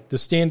 And like the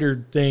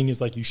standard thing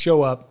is like you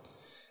show up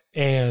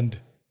and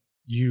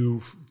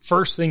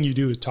first thing you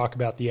do is talk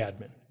about the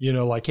admin,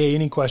 like, hey,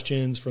 any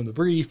questions from the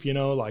brief,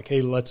 like,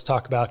 hey, let's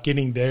talk about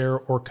getting there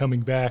or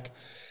coming back.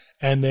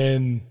 And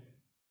then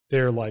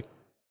they're like,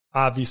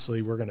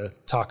 obviously we're going to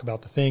talk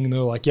about the thing. And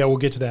they're like, yeah, we'll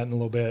get to that in a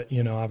little bit.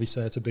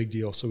 Obviously that's a big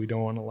deal. So we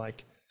don't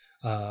want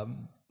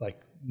to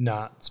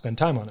not spend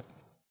time on it.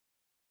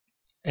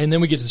 And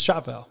then we get to the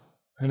shop val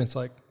and it's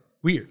like,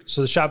 weird. So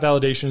the shop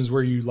validation is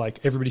where you like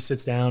everybody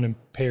sits down and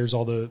pairs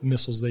all the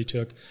missiles they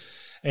took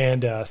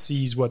and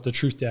sees what the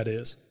truth data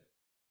is.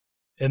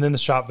 And then the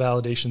shop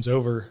validation's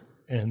over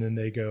and then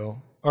they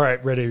go, all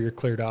right, ready, you're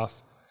cleared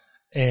off.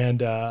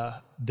 And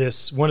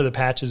one of the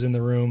patches in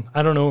the room,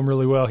 I don't know him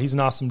really well. He's an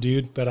awesome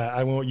dude, but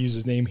I won't use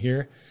his name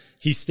here.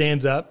 He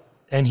stands up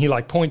and he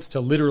like points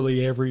to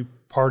literally every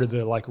part of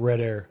the like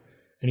red air.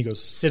 And he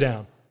goes, sit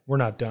down. We're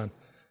not done.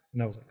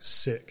 And I was like,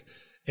 sick.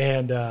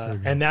 And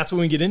that's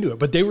when we get into it.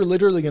 But they were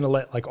literally going to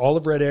let like all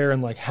of red air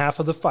and like half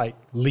of the fight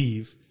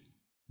leave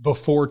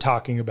before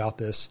talking about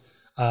this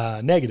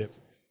negative.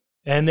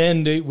 And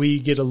then we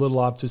get a little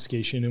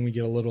obfuscation and we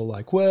get a little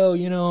like, well,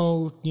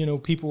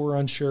 people were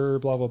unsure,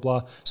 blah, blah,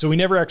 blah. So we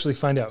never actually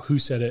find out who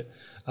said it.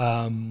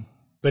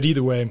 But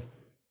either way,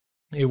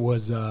 it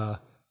was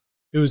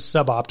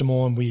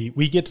suboptimal. And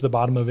we get to the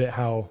bottom of it,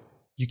 how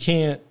you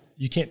can't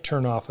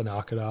turn off and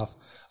knock it off.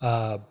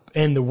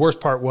 And the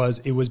worst part was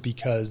it was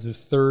because the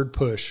third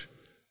push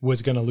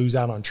was going to lose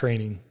out on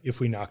training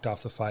if we knocked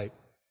off the fight.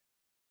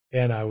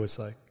 And I was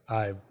like,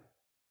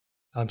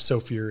 I'm so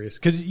furious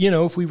because,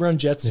 if we run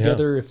jets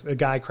together, if a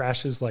guy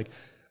crashes, like,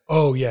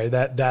 oh yeah,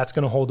 that's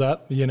going to hold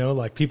up,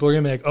 like people are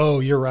going to be like, oh,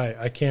 you're right.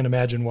 I can't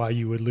imagine why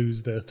you would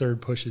lose the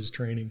third push's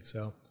training.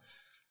 So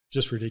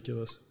just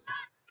ridiculous.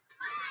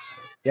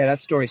 Yeah, that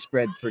story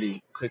spread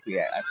pretty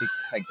quickly. I think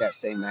like that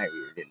same night we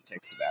were getting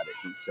texts about it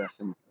and stuff.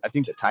 And I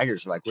think the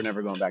Tigers were like, we're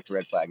never going back to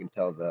Red Flag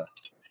until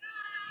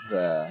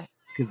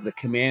because the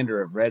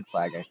commander of Red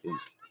Flag, I think,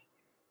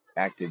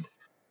 acted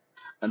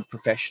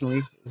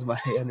unprofessionally, is my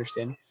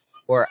understanding.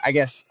 Or I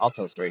guess I'll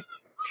tell a story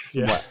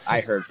from what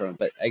I heard from him.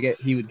 But I get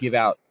he would give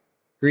out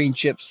green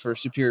chips for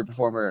superior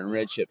performer and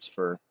red chips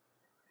for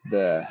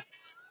the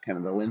kind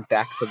of the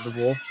Linfax of the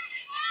bull.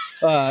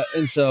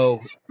 And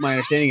so my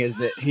understanding is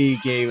that he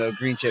gave a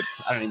green chip.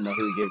 I don't even know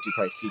who he gave it to,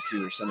 probably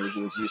C2 or somebody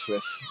who was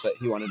useless, but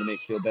he wanted to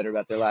make feel better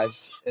about their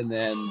lives. And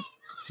then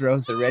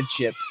throws the red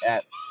chip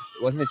at,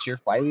 wasn't it your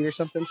fly lead or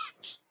something?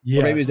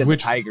 Yeah. Or maybe it was at the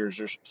Tigers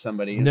or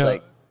somebody. It's no.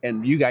 like,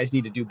 and you guys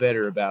need to do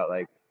better about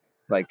like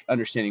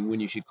understanding when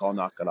you should call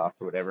knock it off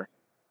or whatever.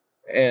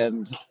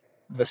 And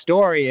the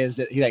story is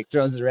that he like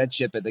throws his red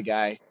chip at the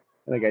guy,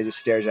 and the guy just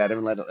stares at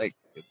him and it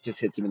just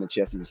hits him in the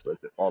chest and just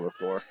lets it fall to the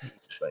floor.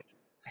 It's just like,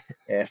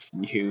 F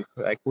you.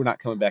 Like, we're not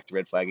coming back to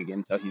Red Flag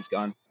again until he's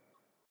gone.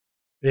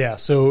 Yeah,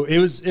 so it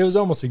was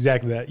almost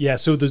exactly that. Yeah,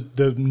 so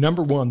the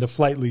number one, the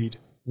flight lead,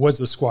 was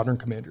the squadron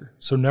commander.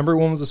 So number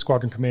one was the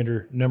squadron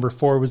commander. Number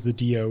 4 was the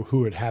DO,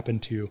 who it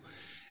happened to.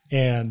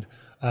 And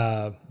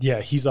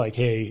he's like,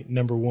 hey,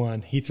 number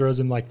 1. He throws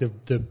him like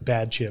the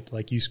bad chip,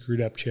 like you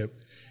screwed up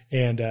chip.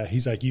 And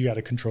he's like, you got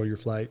to control your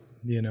flight.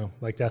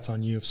 Like that's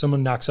on you. If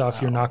someone knocks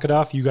off your knock it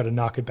off, you got to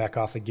knock it back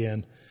off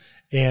again.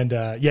 And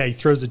he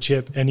throws a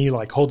chip and he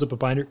like holds up a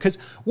binder. Because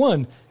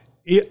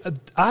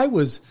I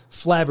was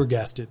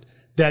flabbergasted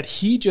that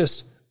he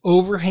just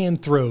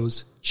overhand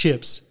throws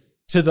chips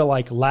to the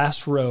like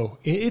last row.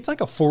 It's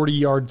like a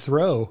 40-yard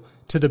throw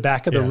to the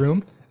back of the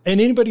room. And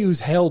anybody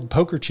who's held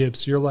poker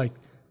chips, you're like,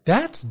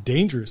 that's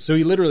dangerous. So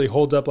he literally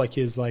holds up like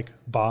his like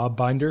bob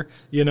binder.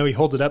 He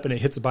holds it up and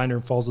it hits the binder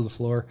and falls to the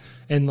floor.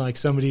 And like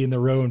somebody in the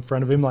row in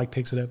front of him like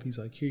picks it up. He's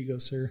like, here you go,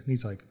 sir. And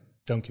he's like,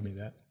 don't give me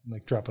that.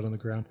 Like drop it on the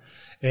ground.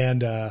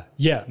 And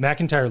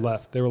McIntyre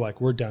left. They were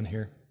like, we're done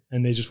here.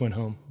 And they just went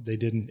home. They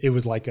didn't. It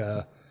was like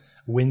a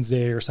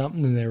Wednesday or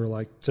something. And they were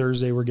like,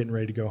 Thursday, we're getting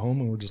ready to go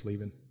home and we're just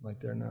leaving. Like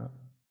they're not.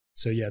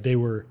 So yeah, they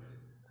were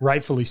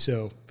rightfully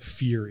so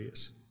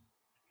furious.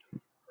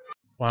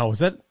 Wow. Was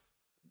that,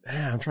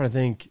 I'm trying to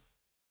think.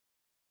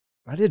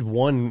 I did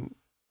one.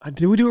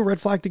 Did we do a red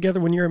flag together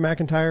when you were at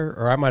McIntyre?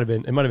 Or it might have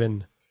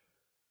been.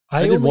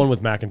 I did one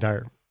with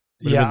McIntyre.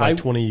 It been like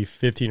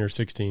 2015 or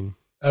 16.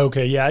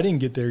 Okay, yeah, I didn't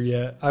get there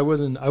yet. I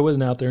wasn't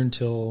out there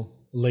until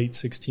late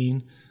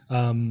 16.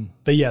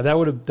 But yeah, that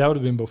would have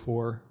been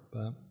before.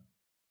 But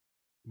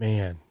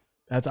man,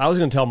 I was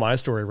going to tell my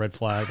story, red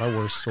flag, my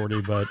worst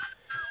sortie, but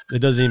it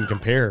doesn't even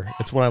compare.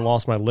 It's when I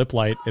lost my lip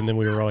light, and then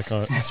we were like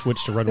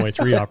switched to runway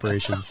 3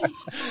 operations,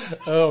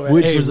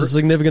 which was a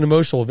significant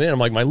emotional event. I'm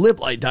like, my lip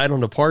light died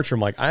on departure.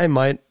 I'm like, I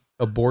might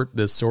abort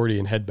this sortie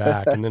and head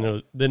back, and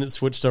then it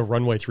switched to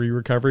runway 3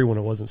 recovery when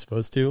it wasn't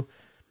supposed to.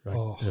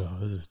 Like,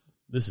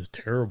 this is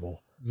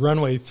terrible.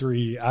 Runway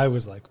 3, I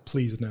was like,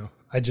 please no.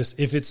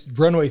 If it's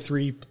runway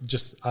 3,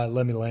 just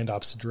let me land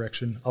opposite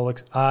direction.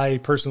 I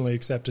personally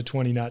accept a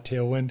 20 knot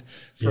tailwind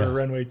for a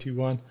runway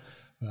 2-1.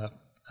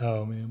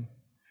 Oh man.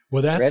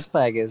 Well, that's Red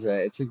Flag is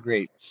it's a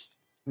great,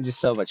 just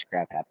so much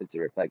crap happens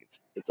at Red Flag.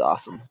 It's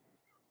awesome.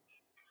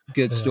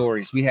 Good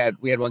stories. We had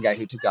one guy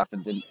who took off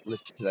and didn't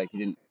lift,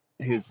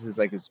 he was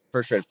like his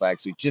first Red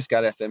Flag. So he just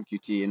got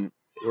FMQT and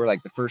we're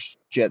like the first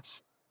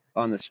jets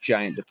on this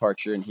giant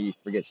departure and he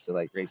forgets to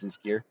like raise his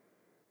gear.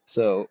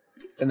 So,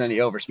 and then he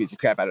overspeeds the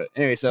crap out of it.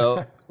 Anyway,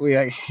 so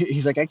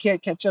he's like, I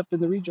can't catch up in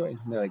the rejoin.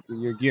 And they're like,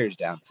 your gear's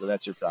down. So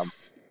that's your problem.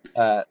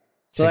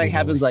 So that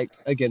happens like,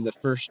 again, the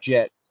first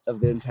jet of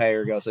the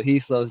entire go. So he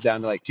slows down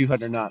to like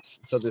 200 knots.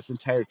 So this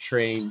entire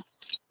train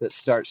that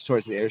starts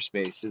towards the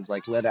airspace is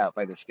like let out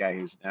by this guy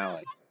who's now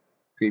like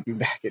creeping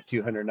back at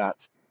 200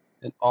 knots.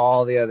 And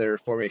all the other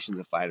formations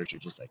of fighters are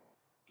just like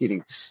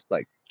getting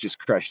like just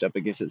crushed up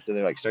against it. So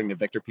they're like starting to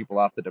vector people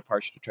off the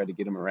departure to try to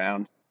get them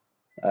around.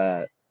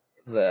 I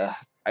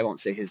won't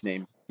say his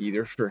name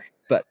either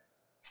but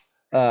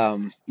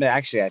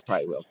actually I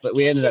probably will. But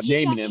we ended up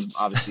naming him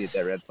obviously at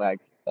that red flag.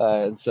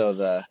 And so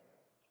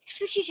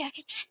Switchy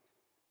jackets.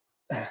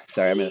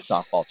 Sorry, I'm in a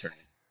softball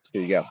tournament.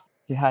 Here you go.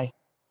 Say hi.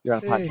 You're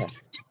on a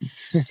podcast.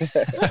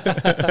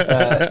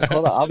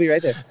 Hold on, I'll be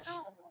right there.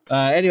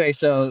 Anyway,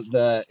 so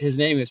his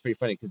name was pretty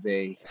funny because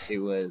they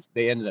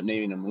ended up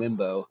naming him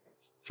Limbo,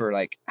 for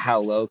like how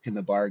low can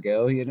the bar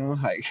go,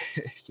 like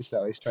just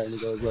always trying to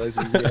go as low as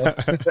you can go.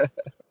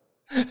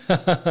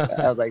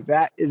 I was like,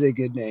 that is a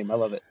good name. I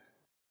love it.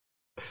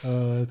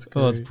 Oh, that's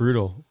great. Oh, that's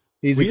brutal.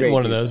 He's We a had great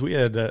one of dude, those. though. We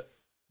had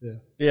Yeah.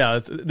 yeah,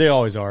 they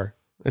always are.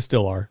 They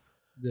still are.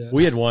 Yeah.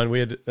 We had one. We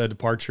had a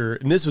departure,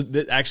 and this was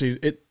actually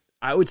it.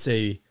 I would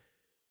say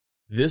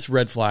this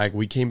red flag.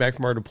 We came back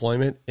from our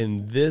deployment,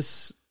 and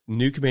this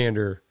new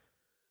commander,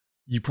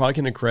 you probably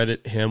can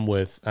credit him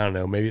with, I don't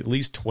know, maybe at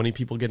least 20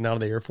 people getting out of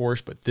the Air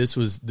Force. But this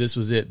was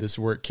it. This is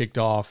where it kicked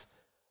off.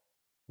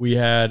 We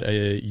had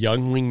a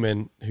young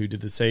wingman who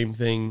did the same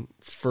thing.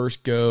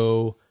 First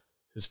go,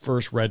 his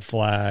first red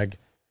flag.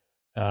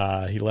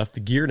 He left the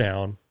gear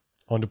down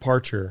on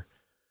departure.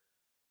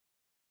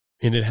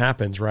 And it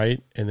happens,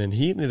 right? And then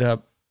he ended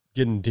up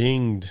getting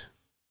dinged,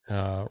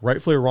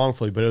 rightfully or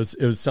wrongfully, but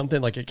it was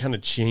something like it kind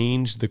of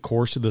changed the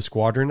course of the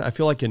squadron. I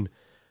feel like in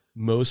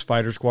most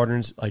fighter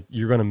squadrons, like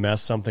you're going to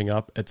mess something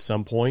up at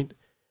some point.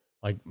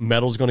 Like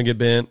metal's going to get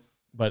bent,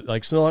 but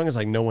like so long as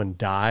like no one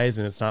dies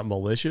and it's not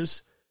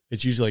malicious,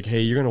 it's usually like,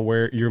 hey, you're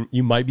going to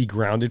you might be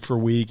grounded for a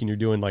week and you're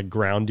doing like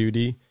ground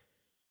duty.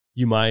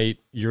 You're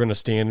going to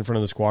stand in front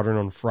of the squadron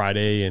on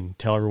Friday and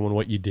tell everyone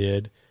what you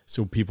did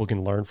so people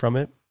can learn from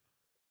it.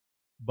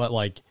 But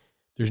like,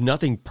 there's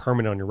nothing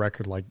permanent on your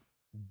record, like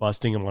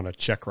busting him on a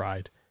check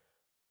ride,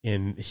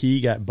 and he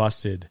got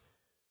busted.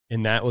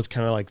 And that was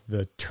kind of like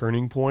the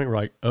turning point. We're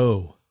like,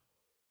 oh,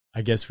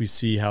 I guess we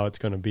see how it's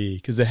going to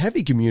be. Cause the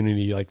heavy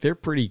community, like they're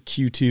pretty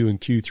Q2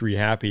 and Q3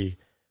 happy.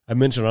 I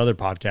mentioned on other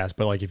podcasts,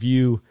 but like if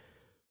you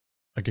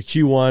like a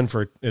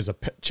Q1 is a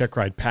check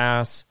ride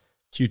pass,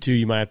 Q2,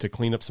 you might have to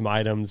clean up some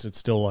items. It's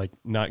still like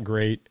not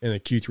great. And a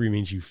Q3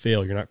 means you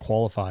fail. You're not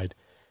qualified.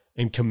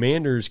 And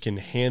commanders can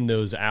hand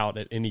those out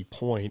at any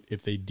point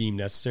if they deem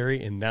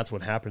necessary. And that's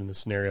what happened in the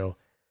scenario.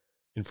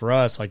 And for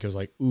us, like, it was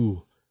like,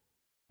 ooh,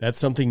 that's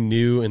something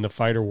new in the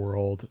fighter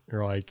world.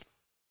 Or like,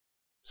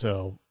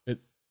 so it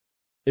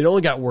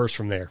only got worse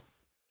from there.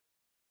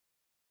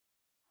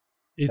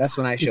 That's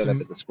when I showed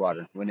up at the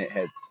squadron, when it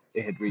had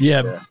reached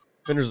the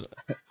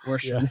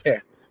worse from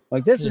there.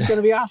 Like, this is going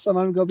to be awesome.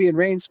 I'm going to go be in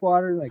range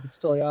squadron. Like, it's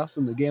totally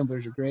awesome. The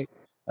gamblers are great.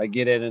 I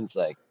get in and it's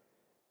like,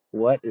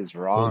 what is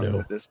wrong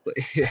with this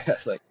place?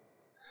 It's like,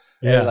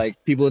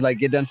 like people would like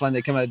get done flying.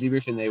 They come out of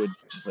debrief and they would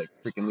just like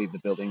freaking leave the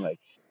building. Like,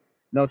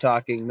 no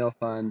talking, no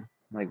fun.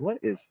 I'm like,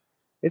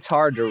 it's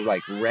hard to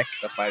like wreck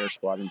a fighter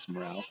squadron's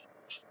morale,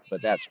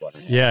 but that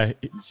squadron had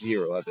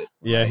zero of it.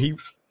 Yeah. He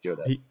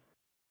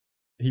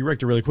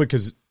wrecked it really quick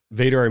because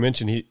Vader, I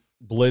mentioned,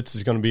 Blitz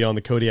is going to be on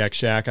the Kodiak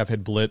Shack. I've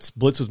had Blitz.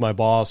 Blitz was my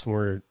boss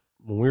when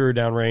we were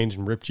downrange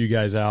and ripped you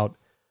guys out.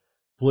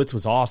 Blitz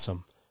was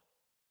awesome.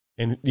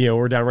 And,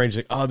 we're downrange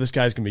like, oh, this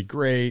guy's going to be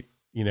great,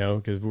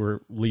 because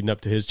we're leading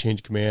up to his change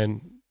of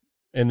command.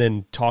 And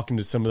then talking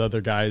to some of the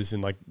other guys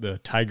and like the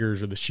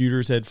Tigers or the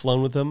shooters had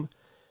flown with him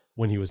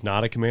when he was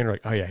not a commander,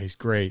 like, oh yeah, he's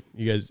great.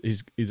 You guys,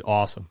 he's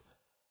awesome.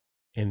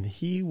 And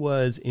he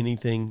was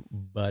anything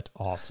but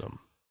awesome,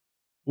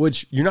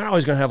 which you're not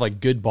always going to have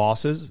like good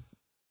bosses,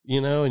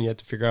 and you have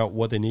to figure out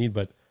what they need.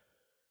 But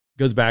it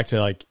goes back to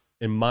like,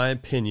 in my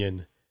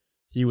opinion,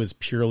 he was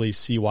purely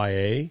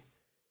CYA.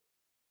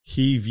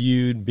 He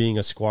viewed being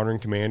a squadron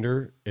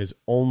commander as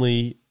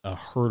only a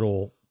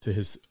hurdle to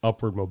his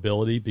upward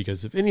mobility,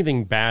 because if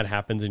anything bad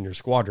happens in your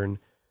squadron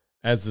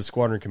as the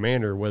squadron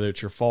commander, whether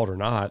it's your fault or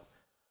not,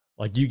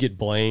 like you get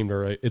blamed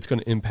or it's going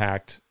to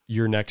impact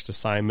your next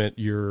assignment,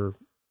 your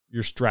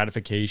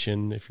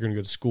stratification, if you're going to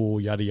go to school,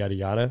 yada, yada,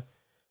 yada.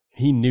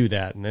 He knew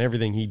that, and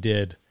everything he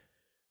did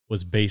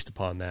was based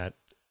upon that,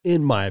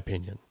 in my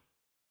opinion.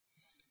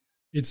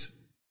 It's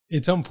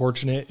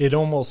unfortunate. It's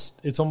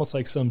almost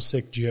like some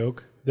sick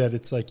joke that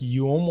it's like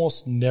you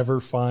almost never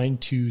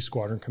find two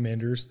squadron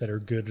commanders that are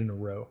good in a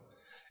row.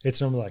 It's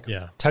normally like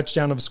a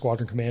touchdown of a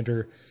squadron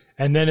commander,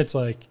 and then it's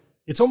like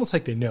it's almost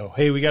like they know,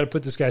 hey, we got to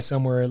put this guy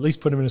somewhere, at least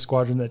put him in a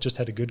squadron that just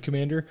had a good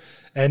commander.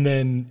 And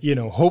then,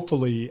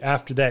 hopefully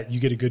after that you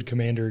get a good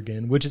commander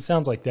again, which it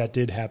sounds like that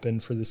did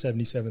happen for the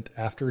 77th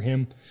after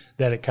him,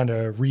 that it kind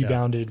of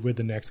rebounded with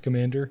the next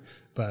commander.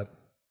 But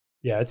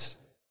yeah,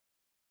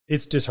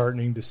 it's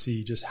disheartening to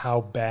see just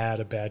how bad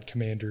a bad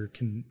commander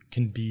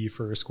can be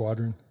for a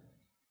squadron.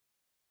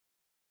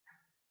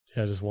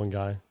 Yeah, just one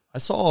guy. I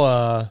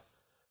saw,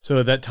 so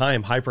at that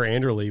time, Hyper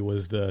Anderley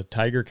was the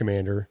Tiger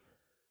commander,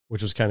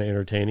 which was kind of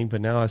entertaining.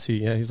 But now I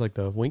see, he's like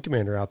the wing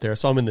commander out there. I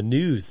saw him in the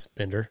news,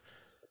 Bender.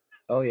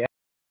 Oh, yeah.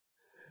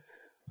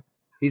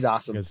 He's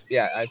awesome.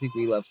 I think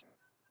I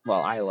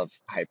love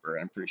Hyper.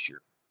 I'm pretty sure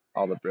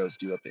all the bros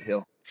do up at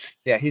Hill.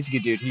 Yeah, he's a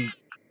good dude.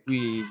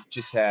 We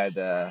just had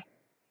a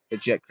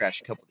jet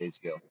crash a couple days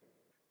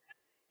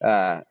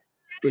ago,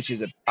 which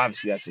is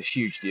obviously that's a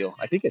huge deal.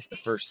 I think it's the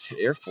first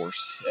Air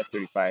Force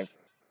F-35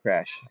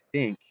 crash. I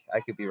think I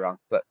could be wrong,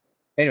 but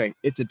anyway,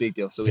 it's a big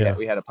deal. So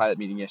we had a pilot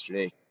meeting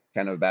yesterday,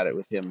 kind of about it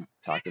with him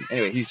talking.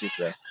 Anyway, he's just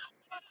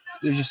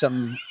there's just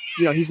something,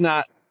 he's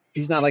not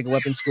like a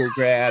weapons school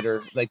grad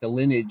or like the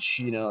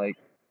lineage, like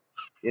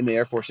in the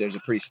Air Force, there's a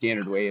pretty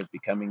standard way of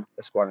becoming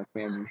a squadron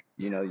commander.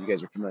 You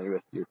guys are familiar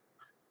with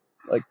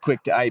like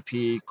quick to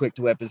IP, quick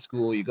to weapons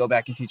school. You go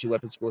back and teach a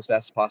weapons school as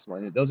fast as possible.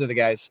 And those are the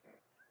guys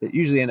that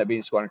usually end up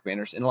being squadron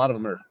commanders, and a lot of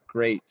them are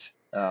great.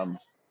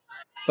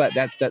 But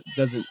that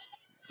doesn't,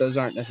 those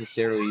aren't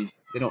necessarily,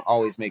 they don't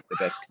always make the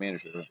best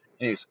commanders.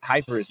 Anyways,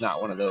 Hyper is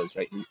not one of those,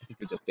 right? I think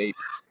it's a fate.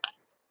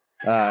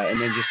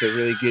 And then just a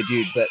really good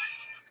dude. But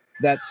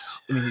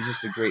he's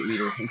just a great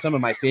leader. And some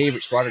of my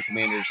favorite squadron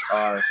commanders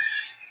are,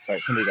 sorry,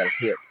 somebody got a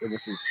hit, and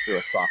this is through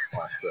a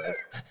softball, so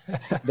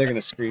they're going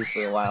to scream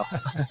for a while.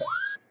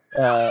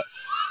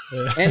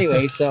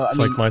 Anyway, so it's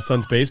like my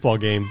son's baseball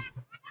game.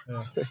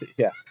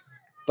 Yeah.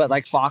 But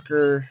like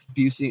Fokker,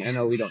 Busey, I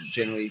know we don't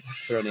generally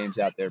throw names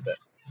out there, but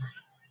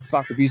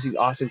Fokker Busey's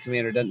awesome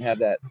commander, doesn't have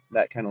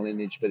that kind of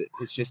lineage, but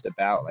it's just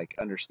about like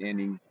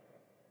understanding.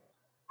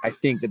 I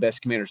think the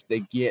best commanders,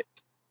 they get,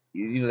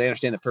 they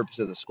understand the purpose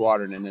of the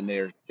squadron, and then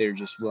they're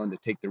just willing to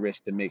take the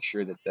risk to make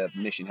sure that the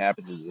mission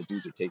happens and the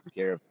dudes are taken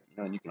care of.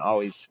 And you can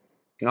always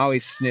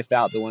sniff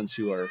out the ones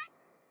who are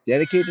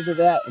dedicated to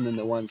that, and then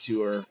the ones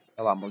who are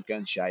a lot more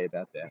gun shy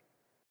about that.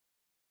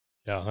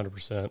 Yeah,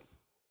 100%.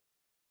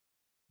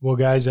 Well,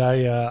 guys,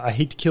 I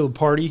hate to kill the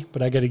party,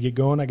 but I got to get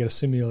going. I got a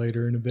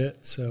simulator in a bit,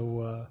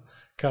 so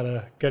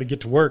gotta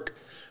get to work.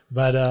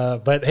 But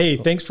hey,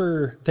 thanks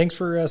for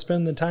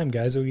spending the time,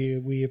 guys.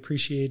 We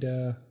appreciate.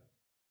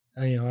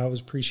 I always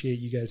appreciate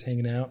you guys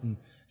hanging out and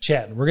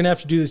chatting. We're gonna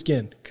have to do this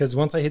again because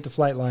once I hit the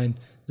flight line,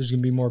 there's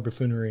gonna be more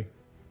buffoonery.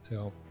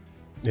 So.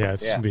 Yeah,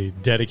 it's gonna be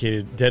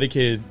dedicated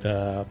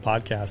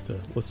podcast to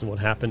listen to what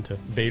happened to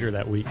Vader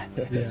that week.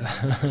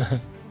 Yeah.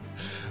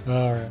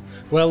 All right.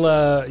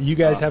 Well, you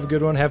guys have a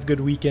good one. Have a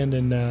good weekend,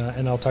 and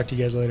I'll talk to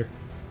you guys later.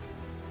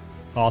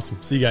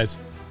 Awesome. See you guys.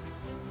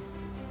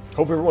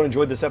 Hope everyone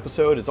enjoyed this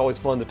episode. It's always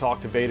fun to talk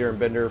to Vader and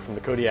Bender from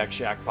the Kodiak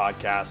Shack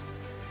podcast.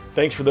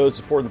 Thanks for those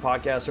supporting the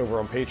podcast over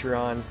on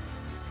Patreon.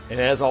 And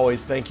as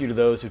always, thank you to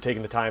those who've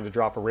taken the time to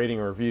drop a rating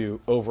or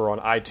review over on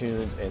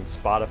iTunes and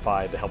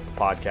Spotify to help the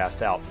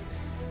podcast out.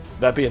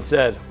 That being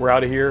said, we're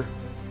out of here.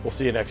 We'll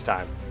see you next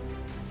time.